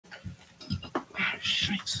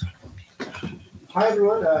Hi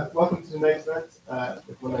everyone, welcome to tonight's event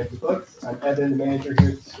with 190 Books. I'm Evan, the manager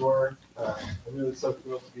here at the store. I'm really so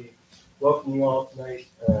thrilled to be welcoming you all tonight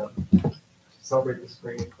to celebrate this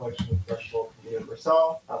great collection of Threshold from Iman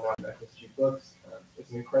Mersal on FSG Books.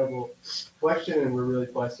 It's an incredible collection, and we're really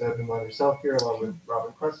blessed to have Iman Mersal here, along with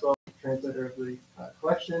Robyn Creswell, translator of the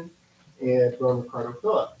collection, and Rowan Ricardo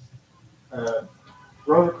Phillips.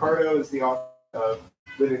 Rowan Ricardo is the author of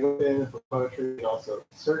Living Within for poetry and also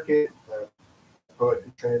Circuit, poet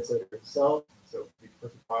and translator himself, so be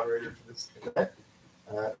perfect moderator for this event.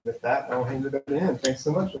 With that, I'll hand it over to him. Thanks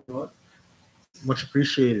so much, everyone. Much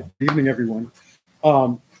appreciated. Good evening, everyone.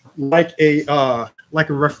 Like a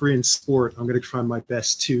referee in sport, I'm going to try my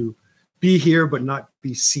best to be here but not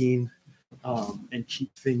be seen and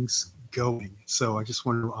keep things going. So I just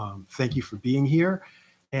want to thank you for being here.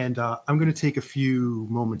 And I'm going to take a few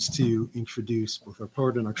moments to introduce both our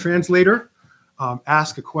poet and our translator,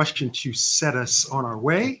 ask a question to set us on our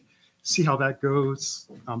way, see how that goes,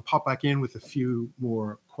 pop back in with a few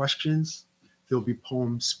more questions. There'll be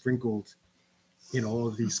poems sprinkled in all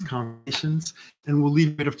of these conversations, and we'll leave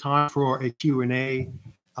a bit of time for a Q&A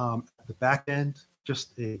at the back end.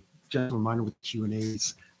 Just a gentle reminder with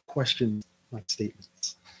Q&As, questions, not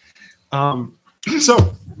statements.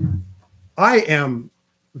 So I am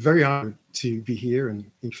very honored to be here and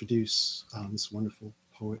introduce this wonderful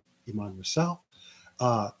poet, Iman Mersal,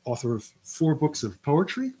 author of 4 books of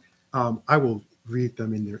poetry. I will read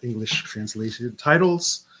them in their English translation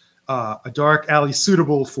titles. A Dark Alley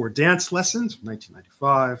Suitable for Dance Lessons,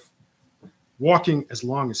 1995. Walking as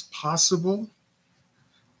Long as Possible.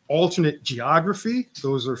 Alternate Geography,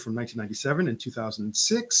 those are from 1997 and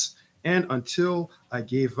 2006. And Until I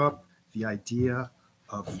Gave Up the Idea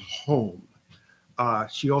of Home.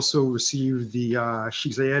 She also received the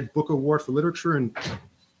Shizayed Book Award for Literature in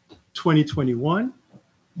 2021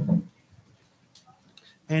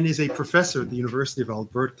 and is a professor at the University of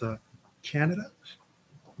Alberta, Canada,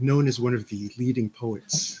 known as one of the leading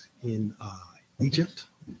poets in Egypt.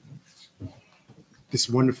 This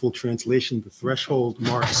wonderful translation, The Threshold,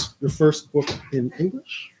 marks your first book in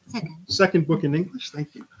English? Second book in English,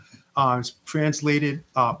 thank you. It's translated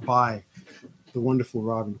by the wonderful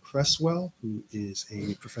Robyn Creswell, who is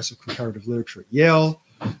a professor of comparative literature at Yale,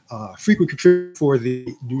 frequent contributor for the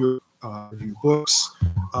New York Review Books,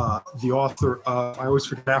 the author of, I always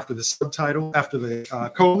forget after the subtitle, after the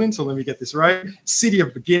colon, so let me get this right, City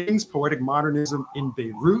of Beginnings, Poetic Modernism in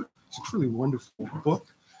Beirut. It's a truly wonderful book.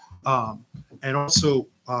 And also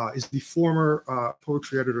is the former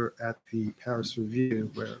poetry editor at the Paris Review,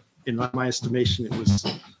 where, in my estimation, it was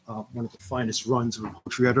one of the finest runs of a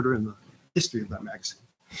poetry editor in the history of that magazine.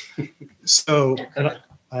 So, and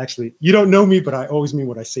I actually, you don't know me, but I always mean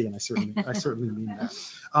what I say, and I certainly mean that.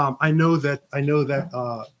 I know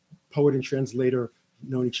that poet and translator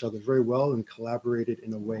know each other very well and collaborated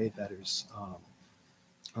in a way that is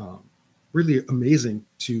really amazing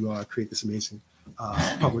to create this amazing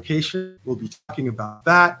publication. We'll be talking about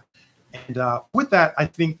that, and with that, I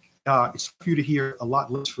think it's for you to hear a lot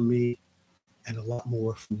less from me and a lot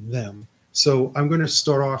more from them. So I'm going to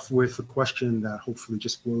start off with a question that hopefully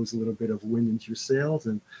just blows a little bit of wind into your sails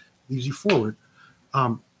and leads you forward.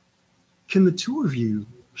 Can the two of you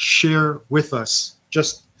share with us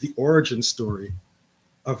just the origin story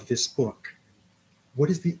of this book? What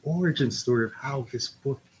is the origin story of how this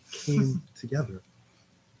book came together?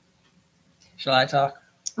 Shall I talk?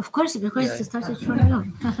 Of course, because it started from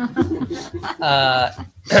you.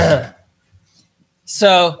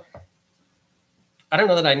 So I don't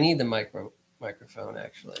know that I need the microphone,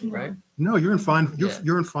 actually, right? No, you're in fine.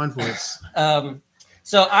 You're in fine voice.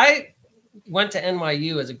 So I went to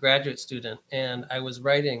NYU as a graduate student, and I was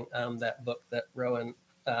writing that book that Rowan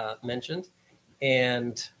mentioned.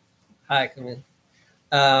 And hi, come in.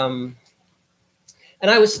 And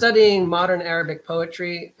I was studying modern Arabic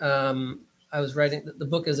poetry. I was writing. The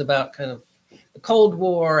book is about kind of the Cold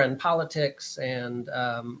War and politics, and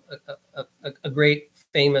a great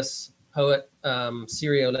famous poet,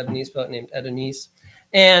 Syrio-Lebanese poet named Adonis.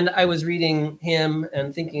 And I was reading him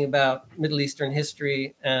and thinking about Middle Eastern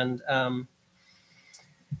history, and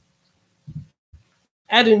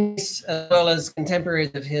Adonis, as well as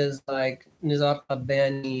contemporaries of his like Nizar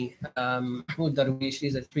Qabbani, Mahmoud Darwish.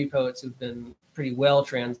 These are 3 poets who've been pretty well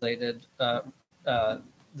translated.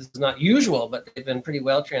 This is not usual, but they've been pretty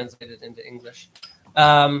well translated into English.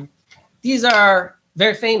 These are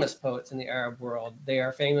very famous poets in the Arab world. They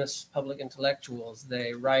are famous public intellectuals.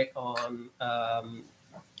 They write on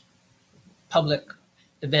public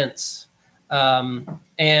events.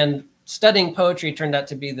 And studying poetry turned out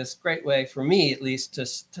to be this great way, for me at least,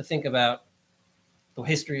 to think about the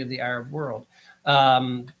history of the Arab world.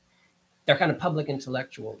 They're kind of public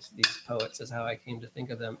intellectuals, these poets, is how I came to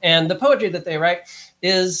think of them. And the poetry that they write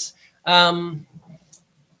is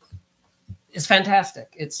fantastic.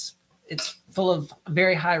 It's full of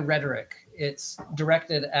very high rhetoric. It's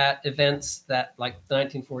directed at events that, like the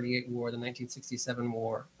 1948 war, the 1967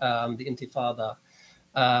 war, the Intifada.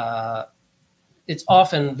 It's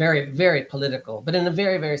often very, very political, but in a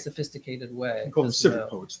very, very sophisticated way. You call them civic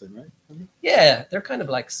poets then, right? Yeah, they're kind of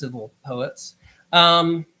like civil poets.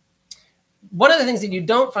 One of the things that you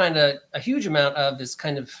don't find a huge amount of is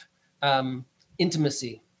kind of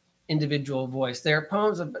intimacy, individual voice. Their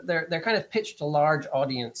poems, they're kind of pitched to large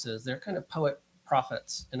audiences. They're kind of poet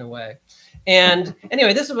prophets in a way. And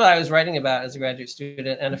anyway, this is what I was writing about as a graduate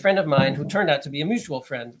student. And a friend of mine who turned out to be a mutual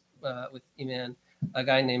friend with Iman, a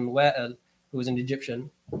guy named Wa'el, who was an Egyptian,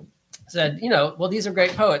 said, well, these are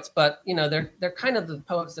great poets, but they're kind of the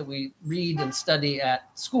poets that we read and study at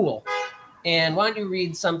school. And why don't you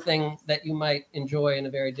read something that you might enjoy in a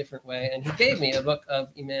very different way? And he gave me a book of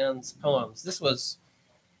Iman's poems. This was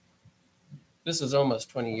almost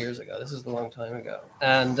 20 years ago. This is a long time ago.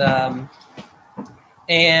 And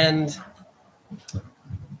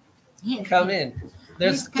come in.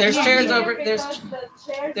 There's chairs over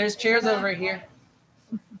here.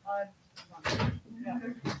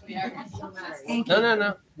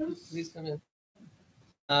 No. Please come in.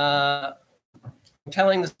 I'm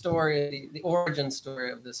telling the story, the origin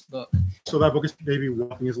story of this book. So that book is maybe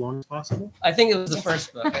Walking as Long as Possible? I think it was the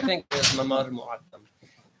first book. I think it was Mamad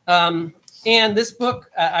Mu'addam. And this book,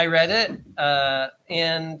 I read it,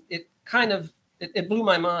 and it kind of, it blew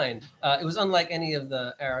my mind. It was unlike any of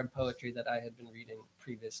the Arab poetry that I had been reading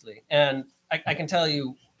previously. And I can tell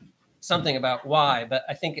you something about why, but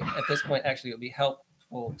I think at this point, actually, it would be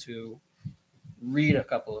helpful to read a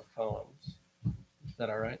couple of poems. Is that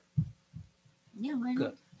all right? Yeah, why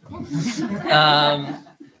not?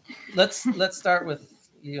 Good. Let's start with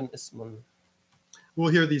you and Isman. We'll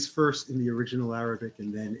hear these first in the original Arabic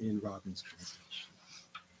and then in Robyn's translation.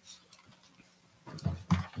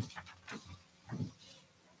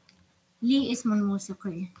 لي اسم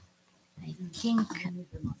موسيقي. I think.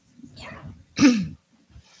 Yeah.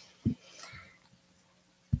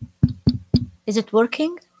 Is it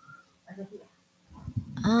working?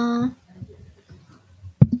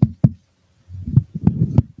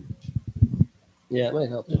 Yeah, it might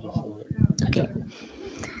help. Okay.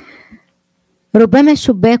 ربما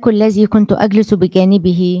الشباك الذي كنت أجلس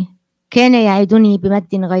بجانبه كان يعدني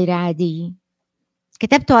بمجد غير عادي.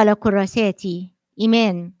 كتبت على كراساتي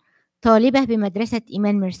إيمان، طالبة بمدرسة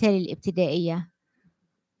إيمان مرسال الابتدائية،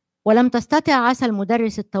 ولم تستطع عصا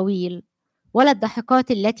المدرس الطويل ولا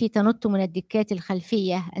الضحكات التي تنط من الدكات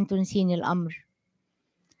الخلفية أن تنسيني الأمر.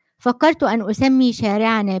 فكرت أن أسمي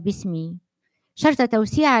شارعنا باسمي، شرط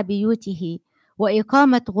توسيع بيوته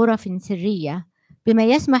وإقامة غرف سرية بما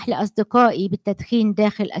يسمح لأصدقائي بالتدخين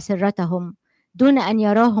داخل أسرتهم دون أن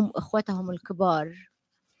يراهم إخوتهم الكبار.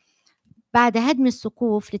 بعد هدم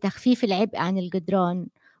السقوف لتخفيف العبء عن الجدران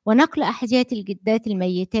ونقل أحذية الجدات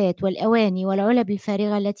الميتات والأواني والعلب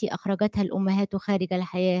الفارغة التي أخرجتها الأمهات خارج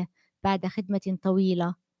الحياة بعد خدمة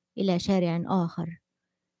طويلة إلى شارع آخر.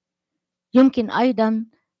 يمكن أيضا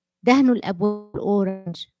دهن الأبواب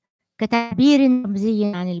الأورنج كتعبير رمزي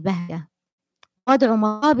عن البهجة، وضع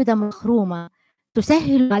مقابض مخرومة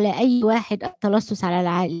تسهل على أي واحد التلصص على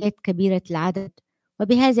العائلات كبيرة العدد،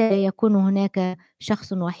 وبهذا لا يكون هناك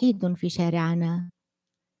شخص وحيد في شارعنا.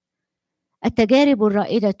 التجارب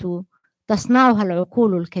الرائدة تصنعها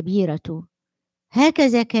العقول الكبيرة،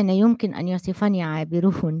 هكذا كان يمكن أن يصفني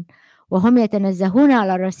عابرون وهم يتنزهون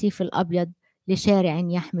على الرصيف الأبيض لشارع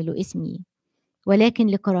يحمل اسمي، ولكن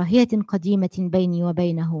لكراهية قديمة بيني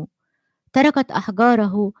وبينه تركت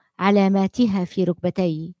أحجاره علاماتها في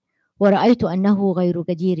ركبتي، ورأيت أنه غير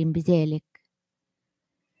جدير بذلك.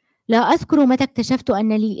 لا أذكر متى اكتشفت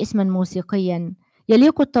أن لي اسما موسيقيا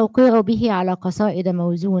يليق التوقيع به على قصائد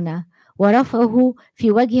موزونة ورفعه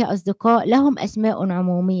في وجه أصدقاء لهم أسماء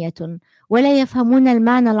عمومية ولا يفهمون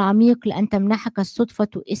المعنى العميق لأن تمنحك الصدفة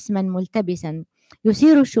اسما ملتبسا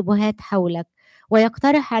يثير الشبهات حولك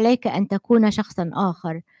ويقترح عليك أن تكون شخصا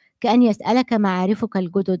آخر، كأن يسألك معارفك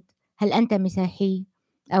الجدد: هل أنت مسيحي؟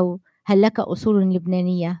 أو هل لك أصول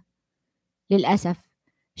لبنانية؟ للأسف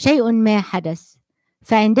شيء ما حدث،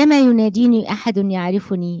 فعندما يناديني أحد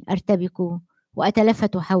يعرفني أرتبك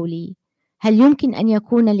وأتلفت حولي. هل يمكن أن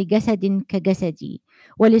يكون لجسد كجسدي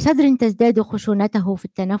ولصدر تزداد خشونته في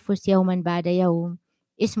التنفس يوما بعد يوم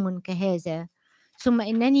اسم كهذا؟ ثم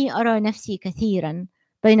إنني أرى نفسي كثيرا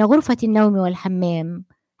بين غرفة النوم والحمام،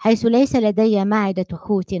 حيث ليس لدي معدة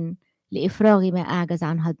حوت لإفراغ ما أعجز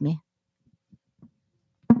عن هضمه.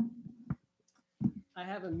 I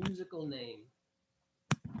have a musical name.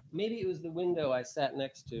 Maybe it was the window I sat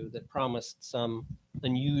next to that promised some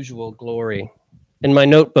unusual glory. In my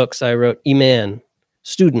notebooks, I wrote Iman,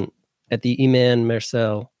 student at the Iman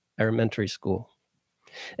Mersal Elementary School.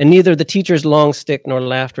 And neither the teacher's long stick nor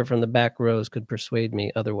laughter from the back rows could persuade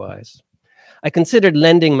me otherwise. I considered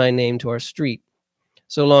lending my name to our street,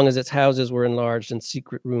 so long as its houses were enlarged and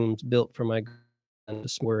secret rooms built for my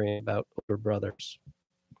grandparents worrying about older brothers.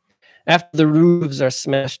 After the roofs are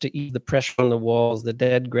smashed to ease the pressure on the walls, the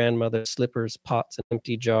dead grandmother's slippers, pots, and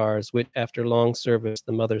empty jars, which after long service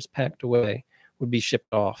the mothers packed away, would be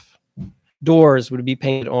shipped off. Doors would be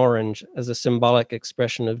painted orange as a symbolic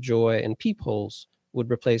expression of joy, and peepholes would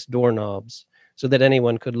replace doorknobs so that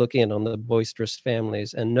anyone could look in on the boisterous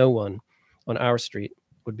families and no one on our street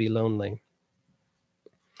would be lonely.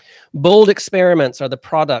 Bold experiments are the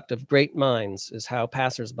product of great minds, is how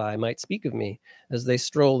passersby might speak of me as they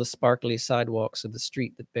stroll the sparkly sidewalks of the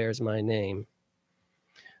street that bears my name.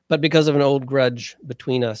 But because of an old grudge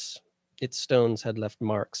between us, its stones had left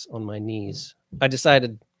marks on my knees. I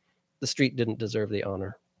decided the street didn't deserve the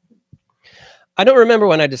honor. I don't remember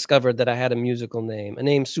when I discovered that I had a musical name, a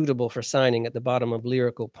name suitable for signing at the bottom of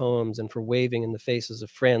lyrical poems and for waving in the faces of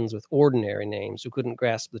friends with ordinary names who couldn't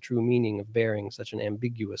grasp the true meaning of bearing such an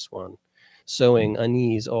ambiguous one, sowing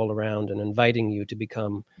unease all around and inviting you to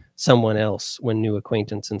become someone else when new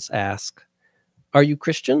acquaintances ask, "Are you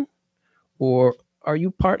Christian?" or "Are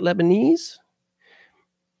you part Lebanese?"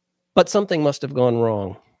 But something must have gone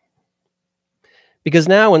wrong. Because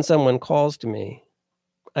now when someone calls to me,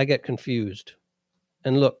 I get confused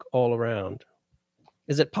and look all around.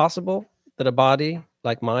 Is it possible that a body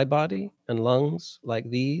like my body and lungs like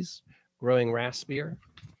these, growing raspier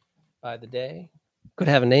by the day, could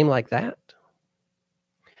have a name like that?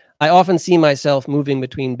 I often see myself moving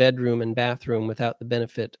between bedroom and bathroom without the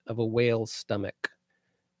benefit of a whale's stomach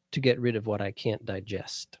to get rid of what I can't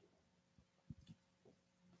digest.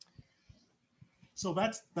 So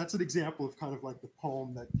that's an example of kind of like the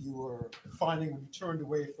poem that you were finding when you turned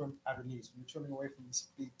away from Avenese, when you're turning away from this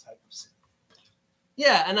big type of city.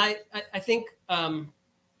 Yeah, and I think,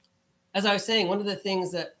 as I was saying, one of the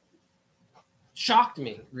things that shocked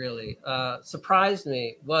me, really, surprised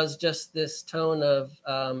me, was just this tone of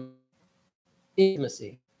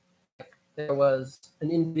intimacy. There was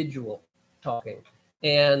an individual talking,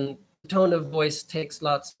 and the tone of voice takes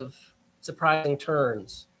lots of surprising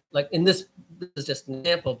turns. Like in this is just an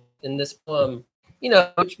example in this poem,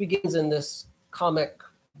 which begins in this comic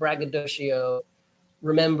braggadocio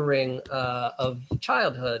remembering of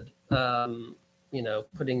childhood,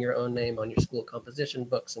 putting your own name on your school composition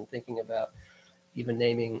books and thinking about even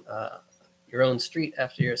naming your own street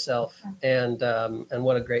after yourself. And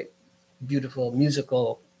what a great, beautiful,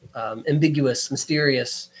 musical, ambiguous,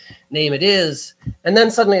 mysterious name it is. And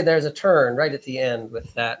then suddenly there's a turn right at the end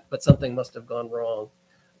with that, but something must have gone wrong.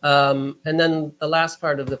 And then the last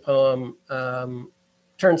part of the poem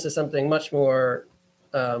turns to something much more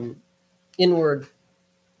inward,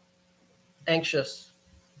 anxious,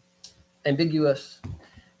 ambiguous.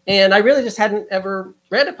 And I really just hadn't ever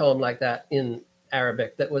read a poem like that in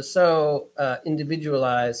Arabic that was so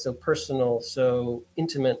individualized, so personal, so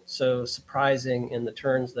intimate, so surprising in the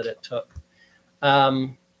turns that it took.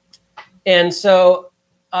 And so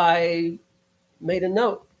I made a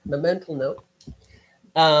mental note.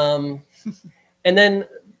 And then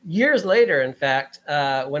years later, in fact,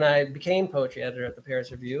 when I became poetry editor at the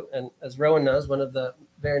Paris Review, and as Rowan knows, one of the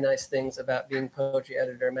very nice things about being poetry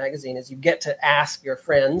editor magazine is you get to ask your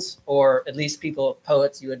friends, or at least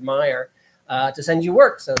poets you admire, to send you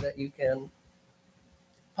work so that you can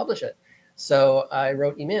publish it. So I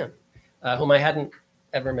wrote Iman, whom I hadn't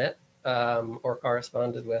ever met or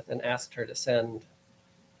corresponded with, and asked her to send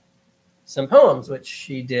some poems, which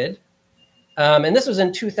she did. And this was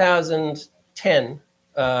in 2010,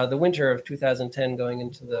 the winter of 2010 going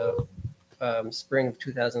into the spring of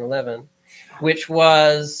 2011, which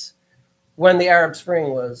was when the Arab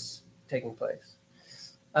Spring was taking place.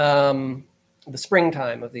 The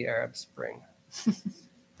springtime of the Arab Spring.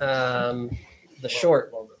 The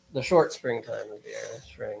short springtime of the Arab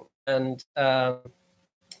Spring. And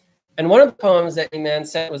one of the poems that Iman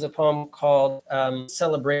sent was a poem called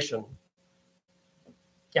Celebration.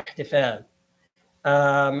 Ihtifal.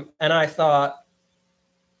 And I thought,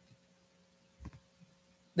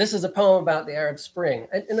 this is a poem about the Arab Spring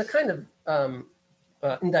in a kind of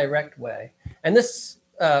indirect way. And this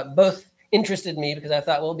both interested me because I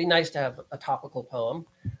thought, well, it'd be nice to have a topical poem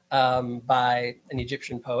by an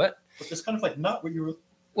Egyptian poet. But that's kind of like not what you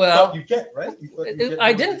thought you'd get, right?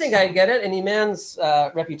 I didn't think I'd get it. And Iman's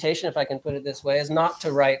reputation, if I can put it this way, is not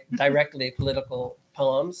to write directly political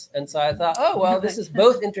poems. And so I thought, oh, well, this is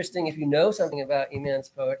both interesting if you know something about Iman's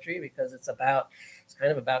poetry, because it's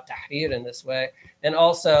kind of about tahrir in this way. And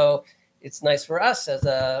also it's nice for us as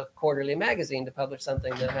a quarterly magazine to publish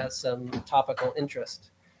something that has some topical interest.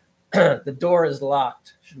 The door is locked.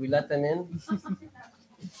 Should we let them in?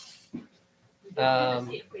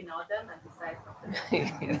 See if we know them and decide.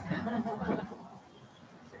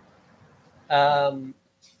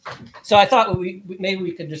 So I thought maybe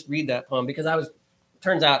we could just read that poem, because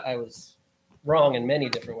turns out I was wrong in many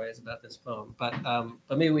different ways about this poem, but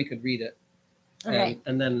maybe we could read it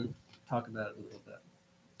and then talk about it a little bit.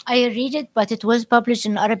 I read it, but it was published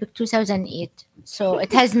in Arabic 2008, so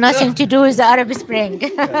it has nothing to do with the Arab Spring.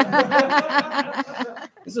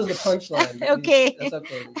 This is the punchline. Okay. That's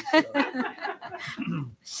okay.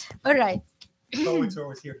 All right. Poets are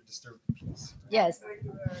always here to disturb the peace. Yes.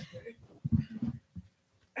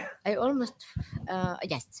 I almost,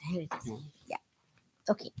 yes, here it is. Yeah.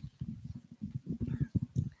 Okay.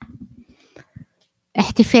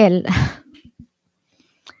 احتفال.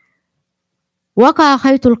 وقع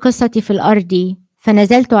خيط القصة في الأرض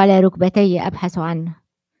فنزلت على ركبتي أبحث عنه.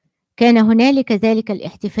 كان هنالك ذلك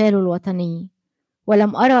الاحتفال الوطني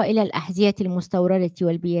ولم أرى إلى الأحذية المستوردة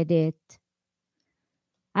والبيادات.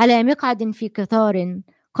 على مقعد في قطار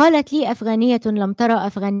قالت لي أفغانية لم ترى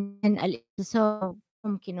أفغانيا الاتصال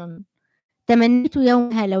ممكن. تمنيت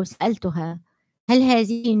يومها لو سألتها هل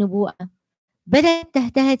هذه نبوءة؟ بدأت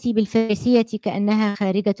تهتهتي بالفارسية كأنها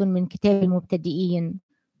خارجة من كتاب المبتدئين،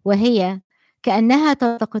 وهي كأنها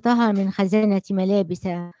تلتقطها من خزانة ملابس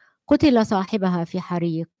قتل صاحبها في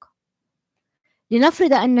حريق.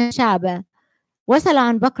 لنفرض أن الشعب وصل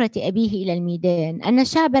عن بكرة أبيه إلى الميدان، أن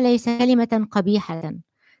الشعب ليس كلمة قبيحة،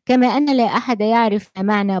 كما أن لا أحد يعرف ما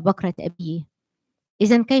معنى بكرة أبيه.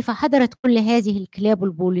 إذن كيف حضرت كل هذه الكلاب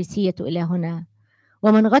البوليسية إلى هنا،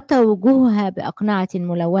 ومن غطى وجوهها بأقنعة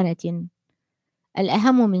ملونة؟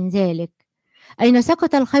 الأهم من ذلك، أين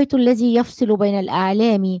سقط الخيط الذي يفصل بين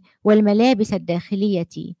الأعلام والملابس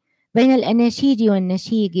الداخلية، بين الأناشيد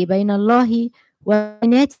والنشيج، بين الله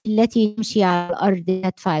والناس التي تمشي على الأرض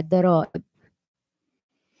تدفع الضرائب؟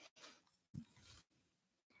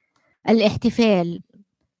 الاحتفال.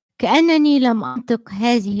 كأنني لم أنطق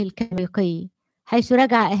هذه الكلمة حيث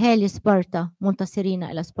رجع أهالي سبارتا منتصرين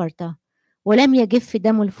إلى سبارتا، ولم يجف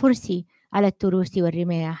دم الفرس على التروس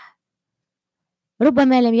والرماح.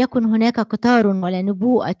 ربما لم يكن هناك قطار ولا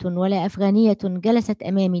نبوءة ولا أفغانية جلست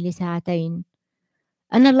أمامي لساعتين.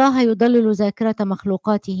 أن الله يضلل ذاكرة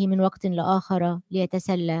مخلوقاته من وقت لآخر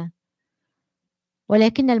ليتسلى،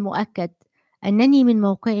 ولكن المؤكد أنني من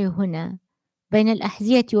موقعي هنا بين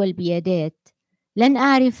الأحذية والبيادات لن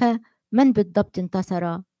أعرف من بالضبط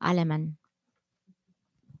انتصر على من.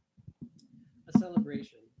 A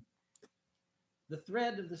celebration. The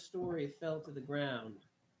thread of the story fell to the ground,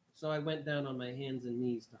 so I went down on my hands and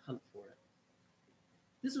knees to hunt for it.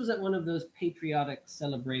 This was at one of those patriotic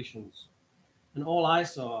celebrations, and all I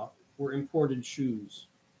saw were imported shoes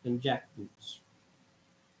and jackboots.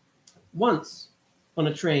 Once, on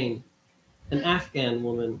a train, an Afghan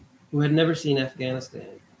woman who had never seen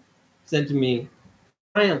Afghanistan said to me,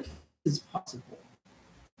 "Triumph is possible."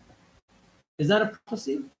 Is that a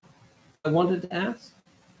prophecy? I wanted to ask.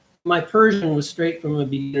 My Persian was straight from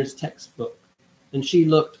a beginner's textbook, and she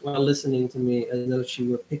looked while listening to me as though she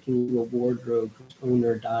were picking through a wardrobe whose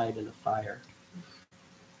owner died in a fire.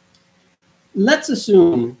 Let's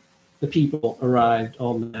assume the people arrived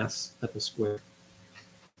en masse at the square.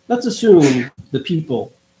 Let's assume the people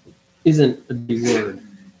isn't a big word,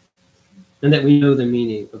 and that we know the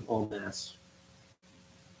meaning of en masse.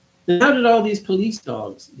 Then how did all these police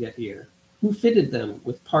dogs get here? Who fitted them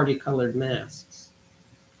with party-colored masks?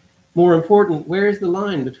 More important, where is the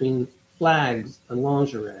line between flags and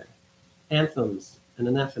lingerie, anthems and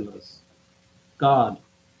anathemas, God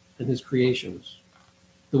and his creations,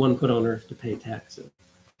 the one put on earth to pay taxes?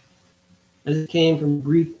 As it came from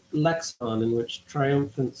Greek lexicon in which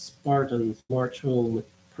triumphant Spartans march home with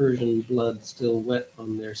Persian blood still wet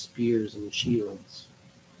on their spears and shields.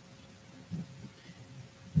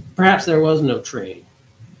 Perhaps there was no train,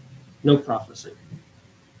 no prophecy,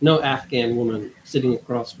 no Afghan woman sitting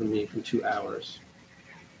across from me for 2 hours.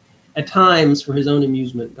 At times, for his own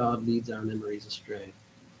amusement, God leads our memories astray.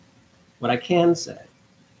 What I can say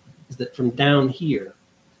is that from down here,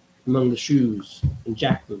 among the shoes and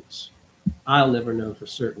jackboots, I'll never know for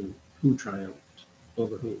certain who triumphed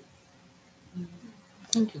over whom.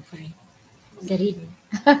 Thank you for the reading.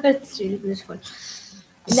 It's really beautiful.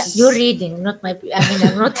 No, you're reading, not my. I mean,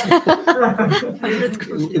 I'm not.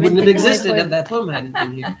 It wouldn't have existed if that poem hadn't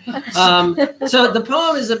been here. So the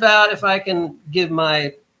poem is about, if I can give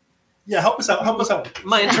my Yeah, help us out. Help us out.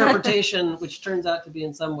 My interpretation, which turns out to be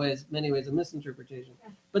in some ways, many ways, a misinterpretation.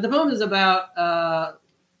 But the poem is about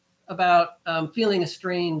feeling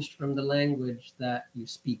estranged from the language that you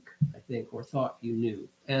speak, I think, or thought you knew.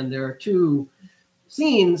 And there are two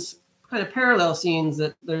scenes, kind of parallel scenes,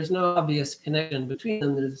 that there's no obvious connection between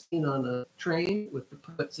them. There's a scene on a train with the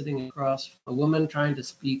poet sitting across a woman trying to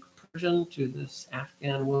speak Persian to this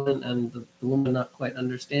Afghan woman, and the woman not quite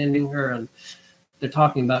understanding her. And they're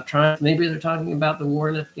talking about maybe they're talking about the war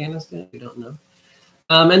in Afghanistan. We don't know.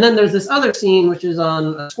 And then there's this other scene, which is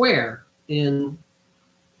on a square in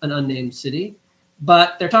an unnamed city,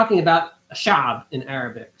 but they're talking about a shab in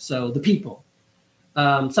Arabic, so the people.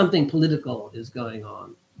 Something political is going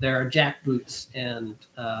on. There are jackboots and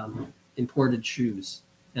imported shoes,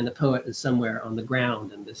 and the poet is somewhere on the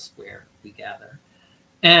ground in this square we gather.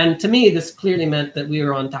 And to me, this clearly meant that we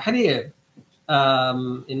were on Tahrir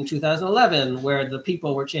in 2011, where the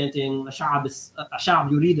people were chanting "Ashab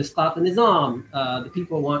yurid isqat al-nizam." The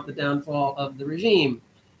people want the downfall of the regime,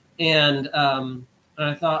 and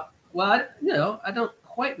I thought, well, I don't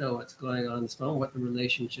quite know what's going on in this film, what the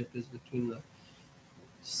relationship is between the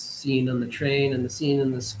scene on the train and the scene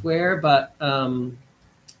in the square, but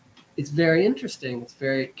it's very interesting. It's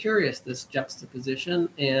very curious, this juxtaposition,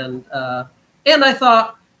 and I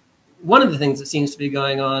thought one of the things that seems to be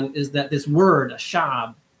going on is that this word,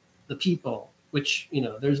 ashab, the people, which,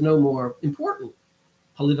 there's no more important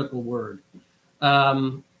political word,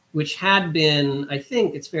 which had been, I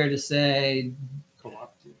think it's fair to say,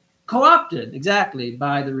 co-opted exactly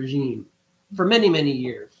by the regime for many, many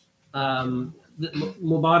years.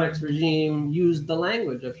 Mubarak's regime used the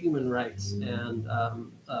language of human rights and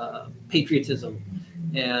patriotism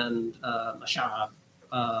and ashab,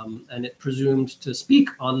 and it presumed to speak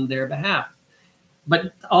on their behalf.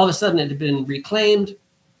 But all of a sudden it had been reclaimed,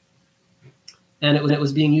 and it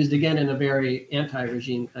was being used again in a very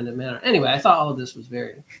anti-regime kind of manner. Anyway, I thought all of this was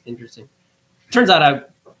very interesting. Turns out I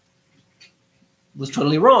was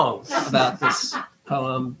totally wrong about this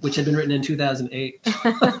poem, which had been written in 2008.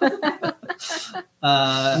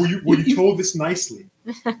 Were you told this nicely?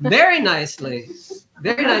 Very nicely.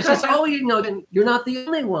 Very nicely. So, you're not the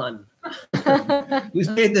only one who's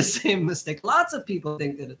made the same mistake. Lots of people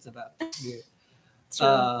think that it's about you.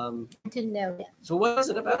 Until now, yeah. So what is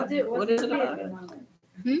it about? What is it about?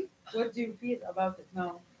 What do you feel about it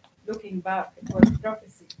now? Looking back, it was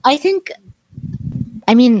prophecy. I think,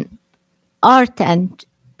 art and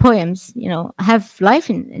poems, have life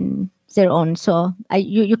in their own. So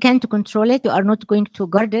you can't control it. You are not going to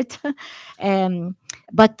guard it.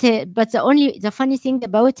 But the funny thing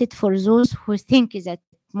about it, for those who think is that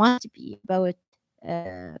it must be about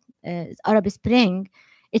Arab Spring,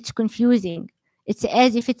 it's confusing. It's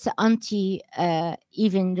as if it's anti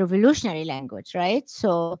even revolutionary language, right?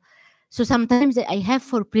 So sometimes I have,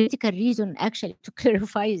 for political reason, actually, to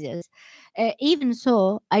clarify this. Even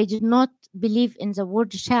so, I did not believe in the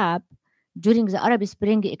word shab during the Arab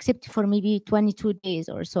Spring, except for maybe 22 days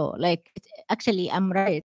or so. Actually, I'm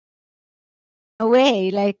right. In a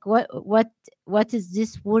way, what does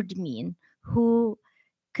this word mean? Who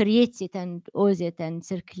creates it and owns it and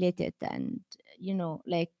circulates it? And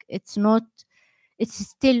it's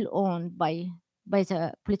still owned by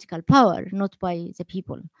the political power, not by the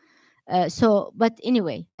people. But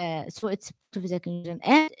anyway, so it's to the conclusion,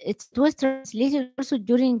 and it was translated also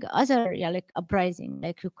during other uprising,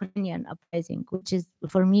 like Ukrainian uprising, which is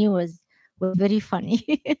for me was very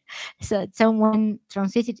funny. So someone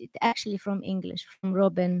translated it actually from English, from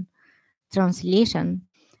Robyn translation,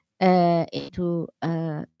 into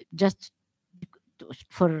just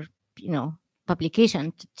for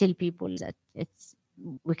publication, to tell people that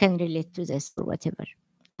we can relate to this or whatever.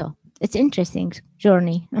 So it's interesting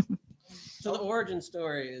journey. So the origin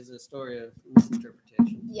story is a story of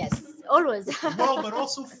misinterpretation. Yes, always. Well, but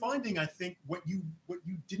also finding, I think, what you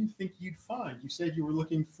didn't think you'd find. You said you were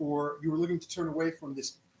looking to turn away from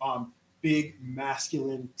this big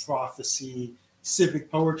masculine prophecy, civic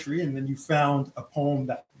poetry, and then you found a poem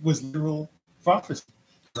that was literal prophecy,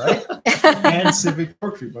 right? And civic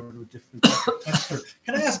poetry, but with a different texture.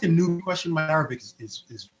 Can I ask a new question? My Arabic is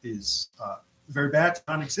very bad,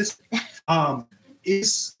 non-existent.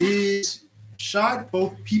 Is Shad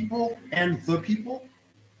both people and the people?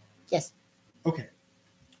 Yes. Okay.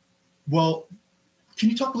 Well, can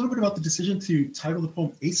you talk a little bit about the decision to title the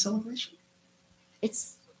poem "A Celebration"?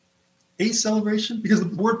 It's a celebration, because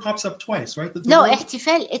the word pops up twice, right? No,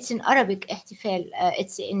 احتفال. It's in Arabic. احتفال.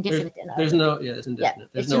 It's indefinite in Arabic. There's no, it's indefinite.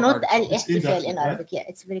 Yeah, it's not al-ihtifal in Arabic. Right? Yeah,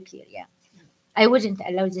 it's very clear. Yeah. I wouldn't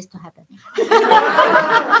allow this to happen.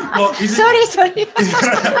 Well, sorry.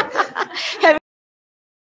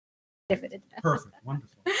 Perfect. Wonderful.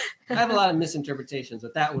 I have a lot of misinterpretations,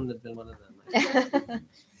 but that wouldn't have been one of them.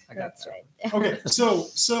 I got That's that. right. Okay,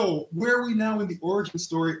 so where are we now in the origin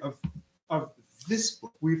story of this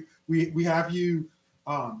book? We have you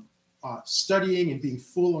studying and being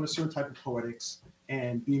full on a certain type of poetics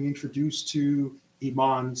and being introduced to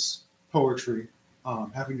Iman's poetry,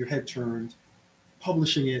 having your head turned,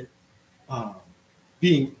 publishing it,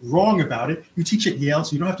 being wrong about it. You teach at Yale,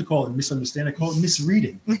 so you don't have to call it misunderstanding, call it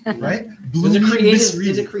misreading, right?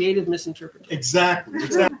 It's a creative misinterpretation. Exactly.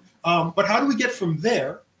 But how do we get from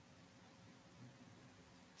there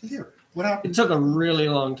to here? What happened? It took a really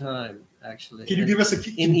long time, actually. Can you give us a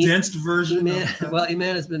condensed version?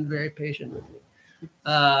 Iman has been very patient with me.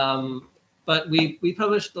 But we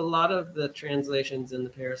published a lot of the translations in the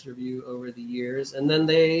Paris Review over the years, and then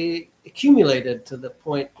they accumulated to the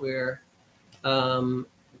point where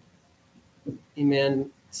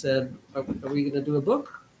Iman said, are we going to do a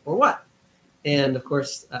book or what? And of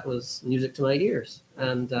course, that was music to my ears.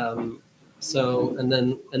 And then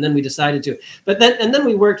we decided to. But then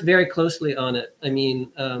we worked very closely on it. I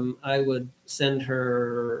mean, I would send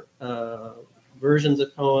her versions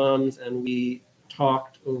of poems, and we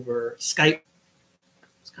talked over Skype.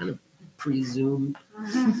 It's kind of pre-Zoom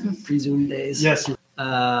days. Yes.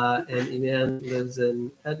 And Iman lives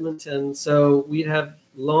in Edmonton, so we'd have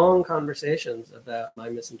long conversations about my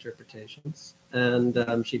misinterpretations, and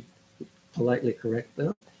she'd politely correct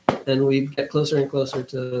them, and we'd get closer and closer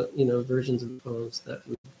to versions of the poems that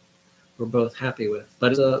we were both happy with.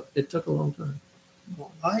 But it took a long time.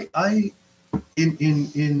 Well, I in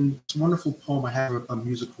this wonderful poem, I have a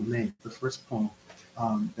musical name. The first poem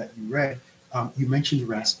that you read, you mentioned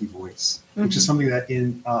raspy voice, which is something that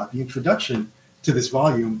in the introduction to this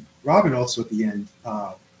volume, Robyn also at the end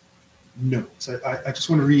notes. I just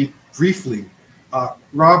want to read briefly.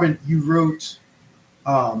 Robyn, you wrote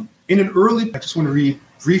in an early. I just want to read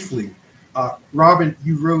briefly. Robyn,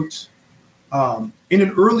 you wrote in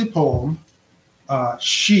an early poem.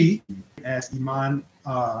 She, as Iman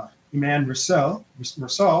Mersal.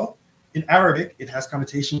 In Arabic, it has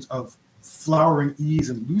connotations of flowering ease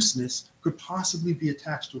and looseness. Could possibly be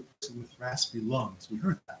attached to a person with raspy lungs. We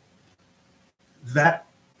heard that. That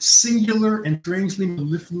singular and strangely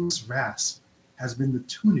mellifluous rasp has been the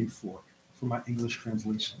tuning fork for my English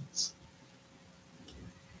translations.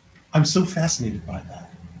 I'm so fascinated by that,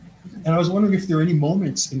 and I was wondering if there are any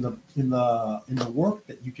moments in the work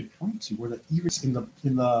that you could point to, where that even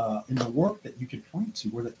in the work that you could point to,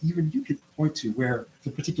 where that even you could point to, where the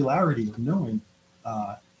particularity of knowing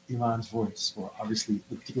Iman's voice, or obviously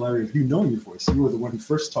the particularity of you knowing your voice, you were the one who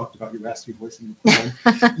first talked about your raspy voice in the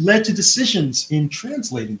poem, led to decisions in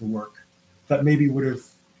translating the work that maybe would have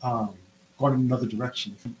gone in another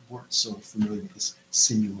direction if you weren't so familiar with this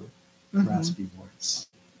singular raspy voice.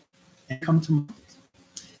 And come to mind.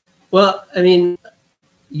 Well, I mean,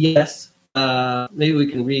 yes. Maybe we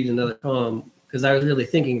can read another poem, because I was really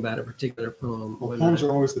thinking about a particular poem. Well, poems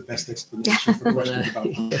are always the best explanation for questions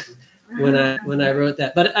about poetry. When I wrote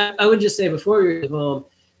that. But I would just say before we read the poem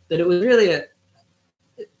that it was really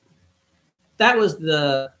that was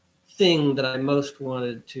the thing that I most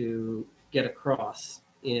wanted to get across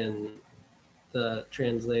in the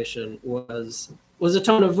translation was a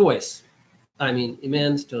tone of voice. I mean,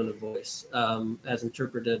 Iman's tone of voice, as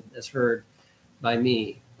interpreted, as heard by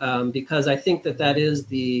me, because I think that is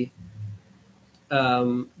the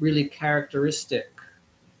really characteristic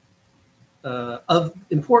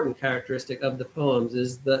important characteristic of the poems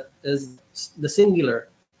is the singular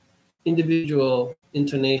individual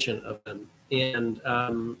intonation of them. And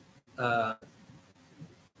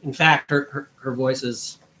in fact, her voice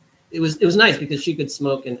it was nice because she could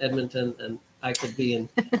smoke in Edmonton and I could be in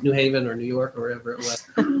New Haven or New York or wherever it was,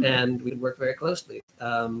 and we'd work very closely.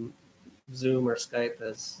 Zoom or Skype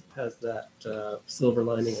has that silver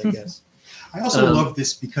lining, I guess. I also love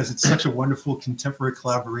this because it's such a wonderful contemporary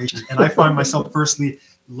collaboration, and I find myself personally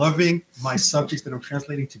loving my subjects that I'm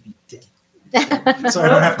translating to be dead, so I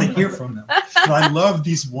don't have to hear from them. So I love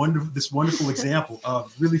this wonderful example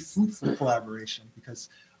of really fruitful collaboration, because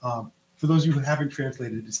for those of you who haven't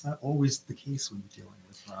translated, it's not always the case when you're dealing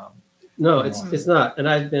with. No, it's not, and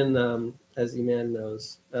I've been, as Iman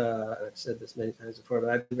knows, I've said this many times before,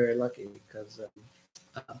 but I've been very lucky because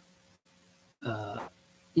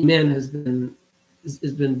Iman has been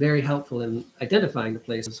very helpful in identifying the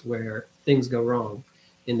places where things go wrong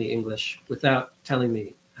in the English without telling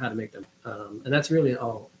me how to make them. And that's really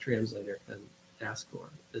all a translator can ask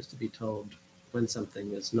for, is to be told when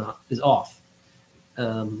something is off.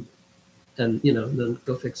 And then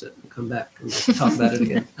go fix it and come back and talk about it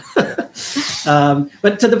again.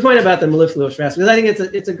 But to the point about the mellifluous rasp, because I think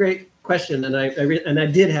it's a great question, and I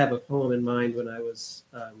did have a poem in mind when I was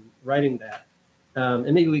writing that,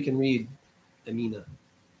 and maybe we can read Amina.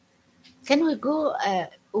 Can we go?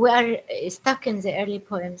 We are stuck in the early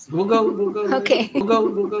poems. We'll go. Okay. We'll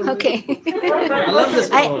go. Okay. I love this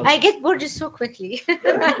poem. I get bored so quickly.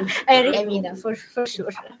 I read Amina for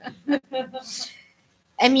sure.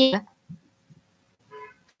 Amina.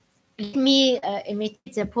 Let me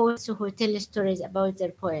imitate the poets who tell stories about their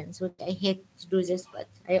poems, which I hate to do this, but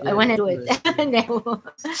I want to do it now.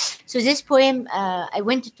 So this poem, I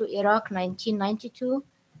went to Iraq 1992,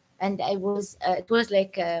 and I was, it was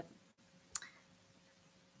like a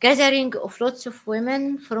gathering of lots of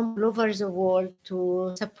women from all over the world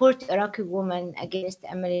to support Iraqi women against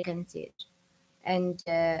American siege. And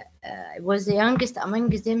I was the youngest among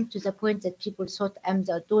them, to the point that people thought I'm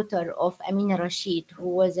the daughter of Amina Rashid, who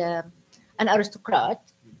was an aristocrat,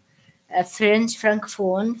 a French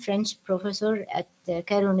francophone, French professor at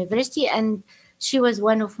Cairo University. And she was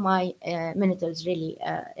one of my mentors, really,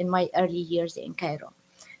 in my early years in Cairo.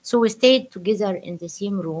 So we stayed together in the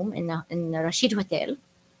same room in the Rashid Hotel.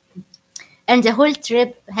 And the whole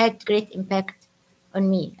trip had great impact on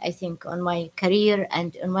me, I think, on my career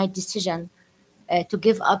and on my decision to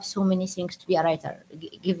give up so many things to be a writer,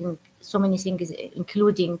 giving so many things,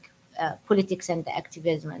 including politics and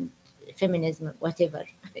activism and feminism, whatever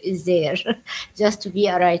is there, just to be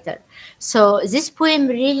a writer. So this poem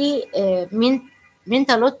really meant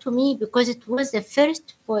a lot to me, because it was the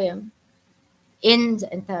first poem in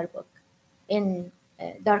the entire book, in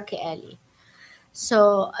Dark Alley.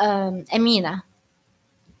 So أمينة.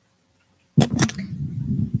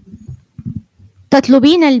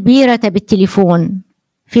 تطلبين البيرة بالتليفون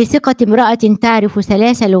في ثقة امرأة تعرف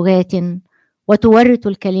 3 لغات وتورط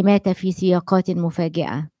الكلمات في سياقات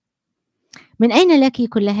مفاجئة. من أين لك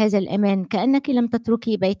كل هذا الأمان كأنك لم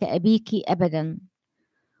تتركي بيت أبيك أبدا؟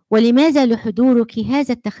 ولماذا لحضورك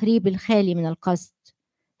هذا التخريب الخالي من القصد؟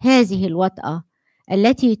 هذه الوطأة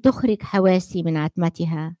التي تخرج حواسي من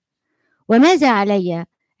عتمتها. وماذا علي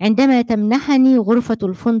عندما تمنحني غرفة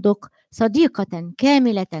الفندق صديقة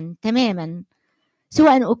كاملة تماما، سوى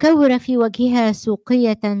أن أكور في وجهها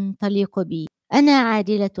سوقية تليق بي؟ أنا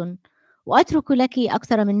عادلة وأترك لك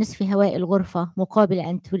أكثر من نصف هواء الغرفة مقابل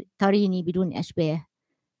أن تريني بدون أشباه.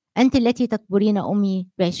 أنت التي تكبرين أمي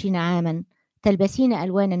ب20 عاما، تلبسين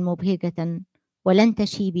ألوانا مبهجة ولن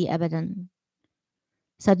تشيبي أبدا.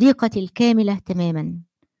 صديقتي الكاملة تماما.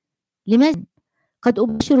 لماذا؟ قد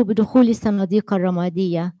أبشر بدخول الصناديق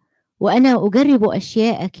الرمادية وأنا أجرب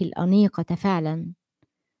أشياءك الأنيقة فعلا.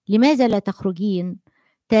 لماذا لا تخرجين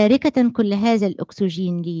تاركة كل هذا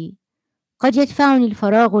الأكسجين لي؟ قد يدفعني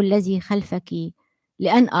الفراغ الذي خلفك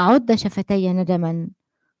لأن أعض شفتي ندما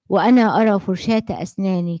وأنا أرى فرشاة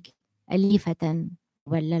أسنانك أليفة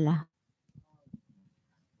مبللة.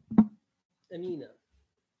 Amina,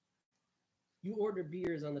 you order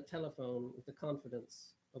beers on the telephone with the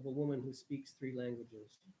confidence of a woman who speaks 3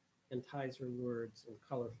 languages and ties her words in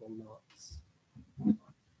colorful knots.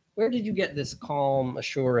 Where did you get this calm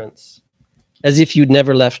assurance, as if you'd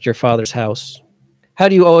never left your father's house? How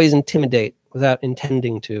do you always intimidate without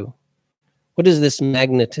intending to? What is this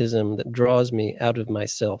magnetism that draws me out of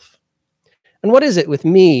myself? And what is it with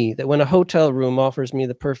me that when a hotel room offers me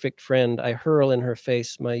the perfect friend, I hurl in her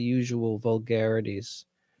face my usual vulgarities,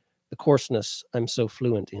 the coarseness I'm so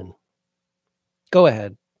fluent in? Go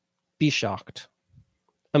ahead, be shocked.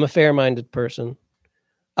 I'm a fair-minded person.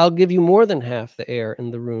 I'll give you more than half the air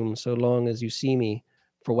in the room so long as you see me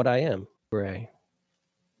for what I am, Gray.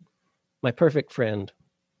 My perfect friend,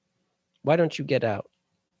 why don't you get out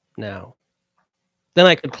now? Then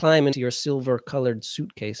I could climb into your silver-colored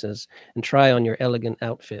suitcases and try on your elegant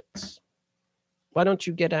outfits. Why don't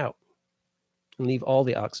you get out and leave all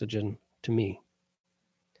the oxygen to me?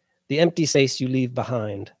 The empty space you leave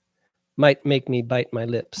behind might make me bite my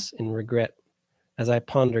lips in regret as I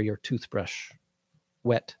ponder your toothbrush,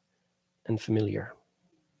 wet and familiar.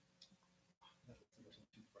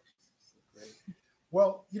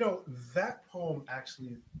 Well, you know, that poem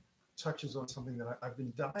actually touches on something that I've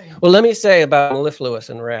been dying. Well, let me say about mellifluous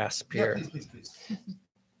and rasp here. Yeah, please.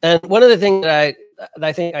 And one of the things that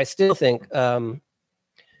I still think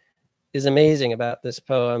is amazing about this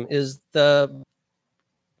poem is the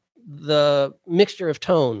mixture of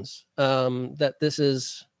tones. That this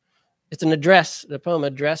is, it's an address, the poem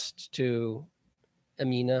addressed to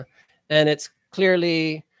Amina, and it's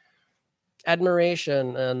clearly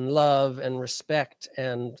admiration and love and respect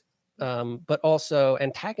and but also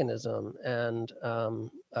antagonism and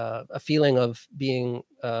a feeling of being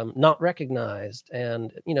not recognized.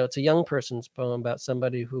 And, you know, it's a young person's poem about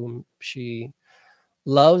somebody whom she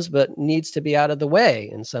loves but needs to be out of the way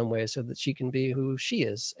in some way so that she can be who she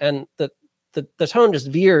is. And the tone just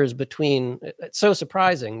veers between, it's so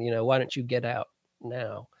surprising, you know, why don't you get out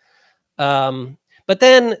now? But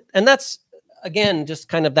then, and that's again just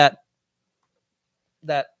kind of that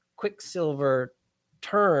quicksilver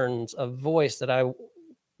turns of voice that I,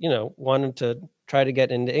 you know, wanted to try to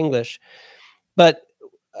get into English. But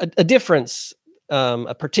a difference,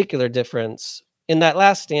 a particular difference in that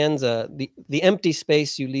last stanza, the empty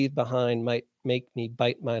space you leave behind might make me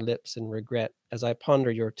bite my lips in regret as I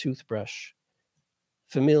ponder your toothbrush.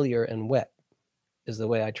 Familiar and wet is the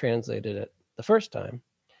way I translated it the first time.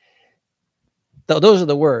 Those are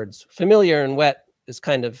the words. Familiar and wet is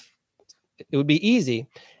kind of, it would be easy.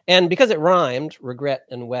 And because it rhymed, regret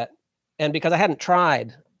and wet, and because I hadn't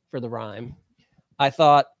tried for the rhyme, I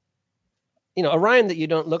thought, you know, a rhyme that you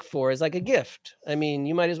don't look for is like a gift. I mean,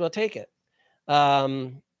 you might as well take it.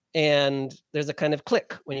 And there's a kind of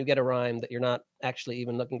click when you get a rhyme that you're not actually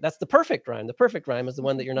even looking. That's the perfect rhyme. The perfect rhyme is the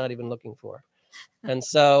one that you're not even looking for. And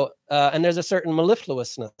so, and there's a certain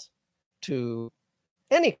mellifluousness to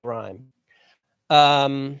any rhyme.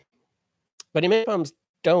 But many poems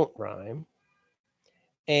don't rhyme,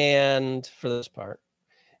 and for this part,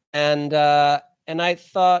 and I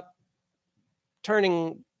thought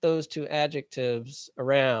turning those two adjectives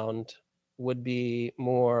around would be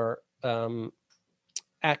more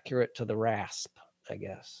accurate to the rasp, I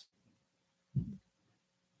guess.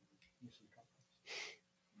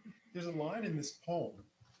 There's a line in this poem.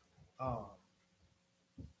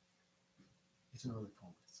 It's an early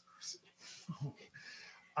poem.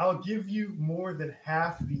 I'll give you more than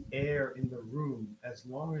half the air in the room as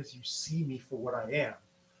long as you see me for what I am,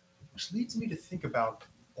 which leads me to think about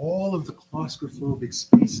all of the claustrophobic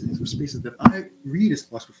spaces or spaces that I read as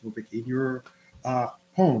claustrophobic in your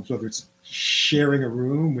poems, whether it's sharing a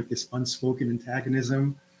room with this unspoken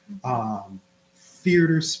antagonism,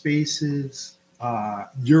 theater spaces,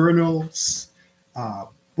 urinals,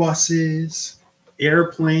 buses,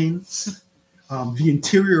 airplanes, the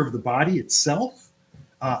interior of the body itself.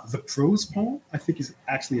 The prose poem, I think, is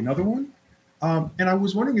actually another one. And I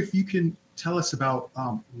was wondering if you can tell us about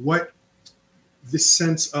what this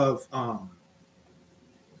sense of kind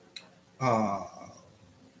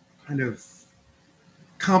of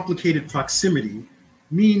complicated proximity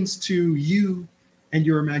means to you and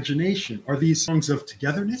your imagination. Are these songs of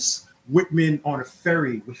togetherness? Whitman on a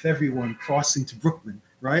ferry with everyone crossing to Brooklyn,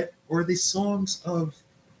 right? Or are they songs of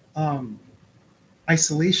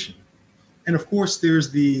isolation? And of course, there's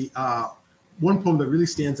the one poem that really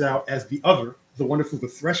stands out as the other, the wonderful The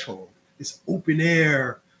Threshold, this open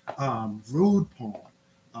air road poem,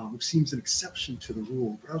 which seems an exception to the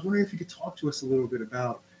rule. But I was wondering if you could talk to us a little bit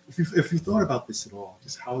about, if you thought about this at all,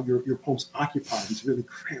 just how your poems occupy these really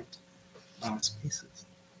cramped spaces.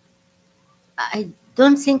 I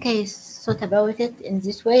don't think I thought about it in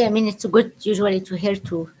this way. I mean, it's good usually to hear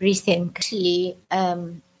to rethink. Actually,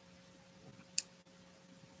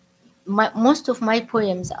 most of my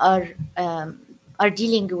poems are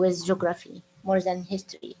dealing with geography more than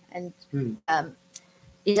history, and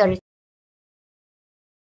either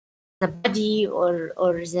the body or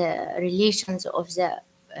the relations of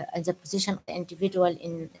the position of the individual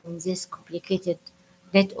in this complicated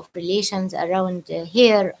net of relations around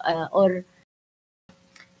here, or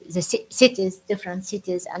the cities, different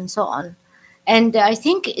cities, and so on. And I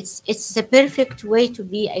think it's the perfect way to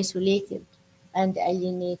be isolated and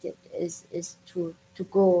alienated is to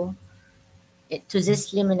go to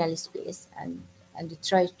this liminal space and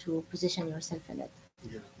try to position yourself in it.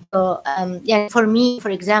 Yeah. So yeah, for me, for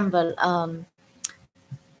example,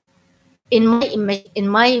 in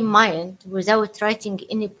my mind, without writing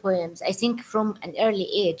any poems, I think from an early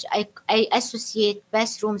age, I associate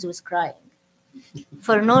bathrooms with crying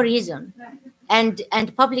for no reason. And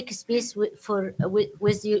public space with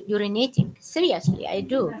urinating. Seriously, I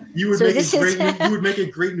do. You would make a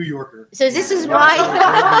great New Yorker. So this is my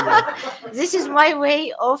this is my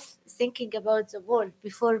way of thinking about the world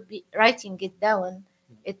before writing it down.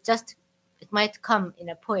 It might come in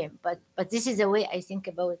a poem, but this is the way I think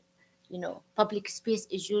about, public space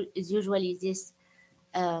is usually this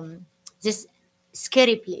this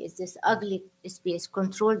scary place, this ugly space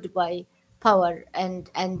controlled by power and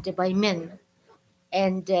by men.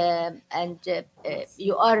 And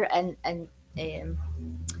you are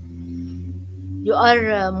you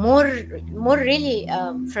are more really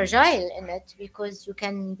fragile in it because you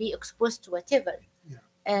can be exposed to whatever.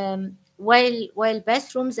 Yeah. While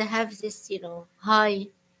bathrooms have this high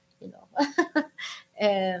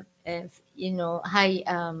high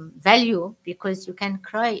value, because you can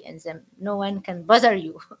cry in them. No one can bother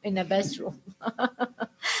you in a bathroom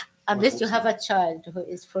unless you have a child who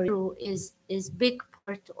is for you is big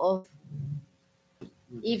part of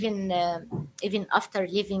even after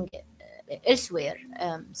living elsewhere.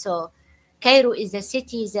 So Cairo is a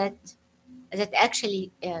city that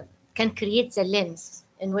actually can create the lens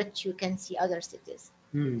in which you can see other cities.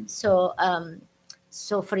 So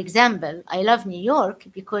for example, I love New York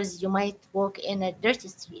because you might walk in a dirty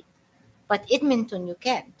street, but Edmonton you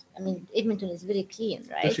can't. I mean, Edmonton is very clean,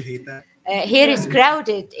 right? Don't you hate that? Here is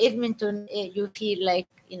crowded. Edmonton, you feel like,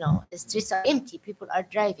 the streets are empty. People are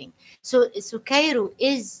driving. So Cairo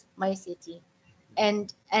is my city,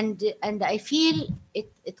 and I feel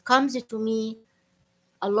it comes to me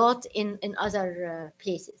a lot in other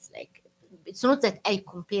places. Like, it's not that I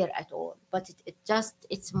compare at all, but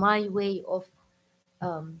it's my way of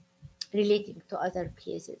relating to other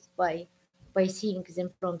places by seeing them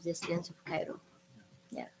from this lens of Cairo.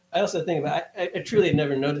 Yeah. I also think I truly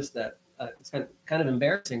never noticed that. It's kind of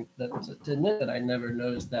embarrassing to admit that I never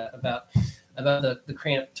noticed that about the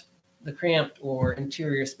cramped or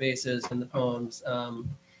interior spaces in the poems.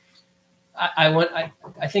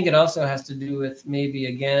 I think it also has to do with maybe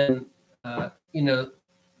again, in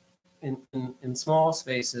small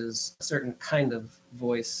spaces, a certain kind of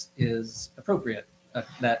voice is appropriate.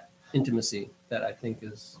 That intimacy that I think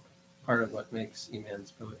is part of what makes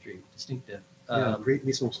Iman's poetry distinctive. Great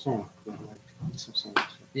mise en scène.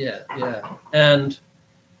 Yeah. And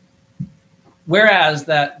whereas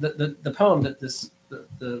that the poem that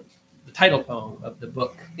the title poem of the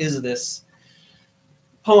book is this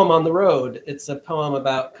poem on the road. It's a poem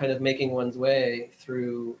about kind of making one's way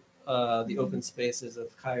through the open spaces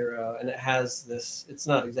of Cairo, and it has this. It's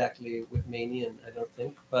not exactly Whitmanian, I don't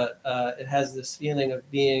think, but it has this feeling of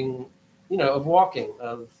being, of walking,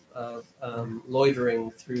 of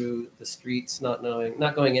loitering through the streets, not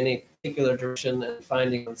going any particular direction, and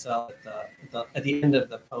finding oneself at the end of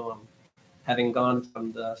the poem, having gone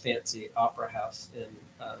from the fancy opera house in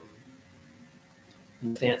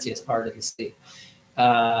the fanciest part of the city,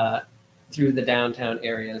 through the downtown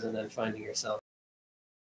areas, and then finding yourself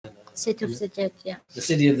in City of the Dead, yeah. The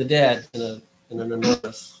City of the Dead in an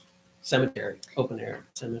enormous cemetery, open air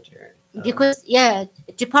cemetery. Because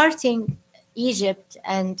departing Egypt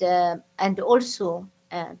and also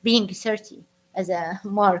being 30 as a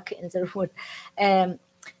mark in the road,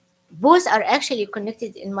 both are actually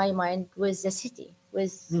connected in my mind with the city,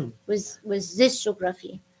 with this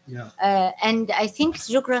geography. Yeah. And I think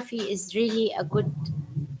geography is really a good,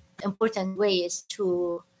 important ways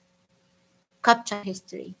to capture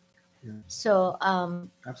history. Yeah. So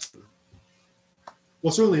Absolutely.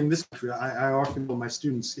 Well, certainly in this country, I often tell my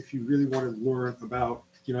students, if you really want to learn about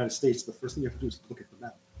the United States, the first thing you have to do is look at the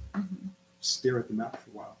map. Stare at the map for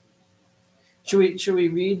a while. Should we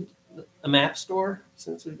read a map store,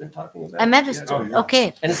 since we've been talking about a map store? yeah.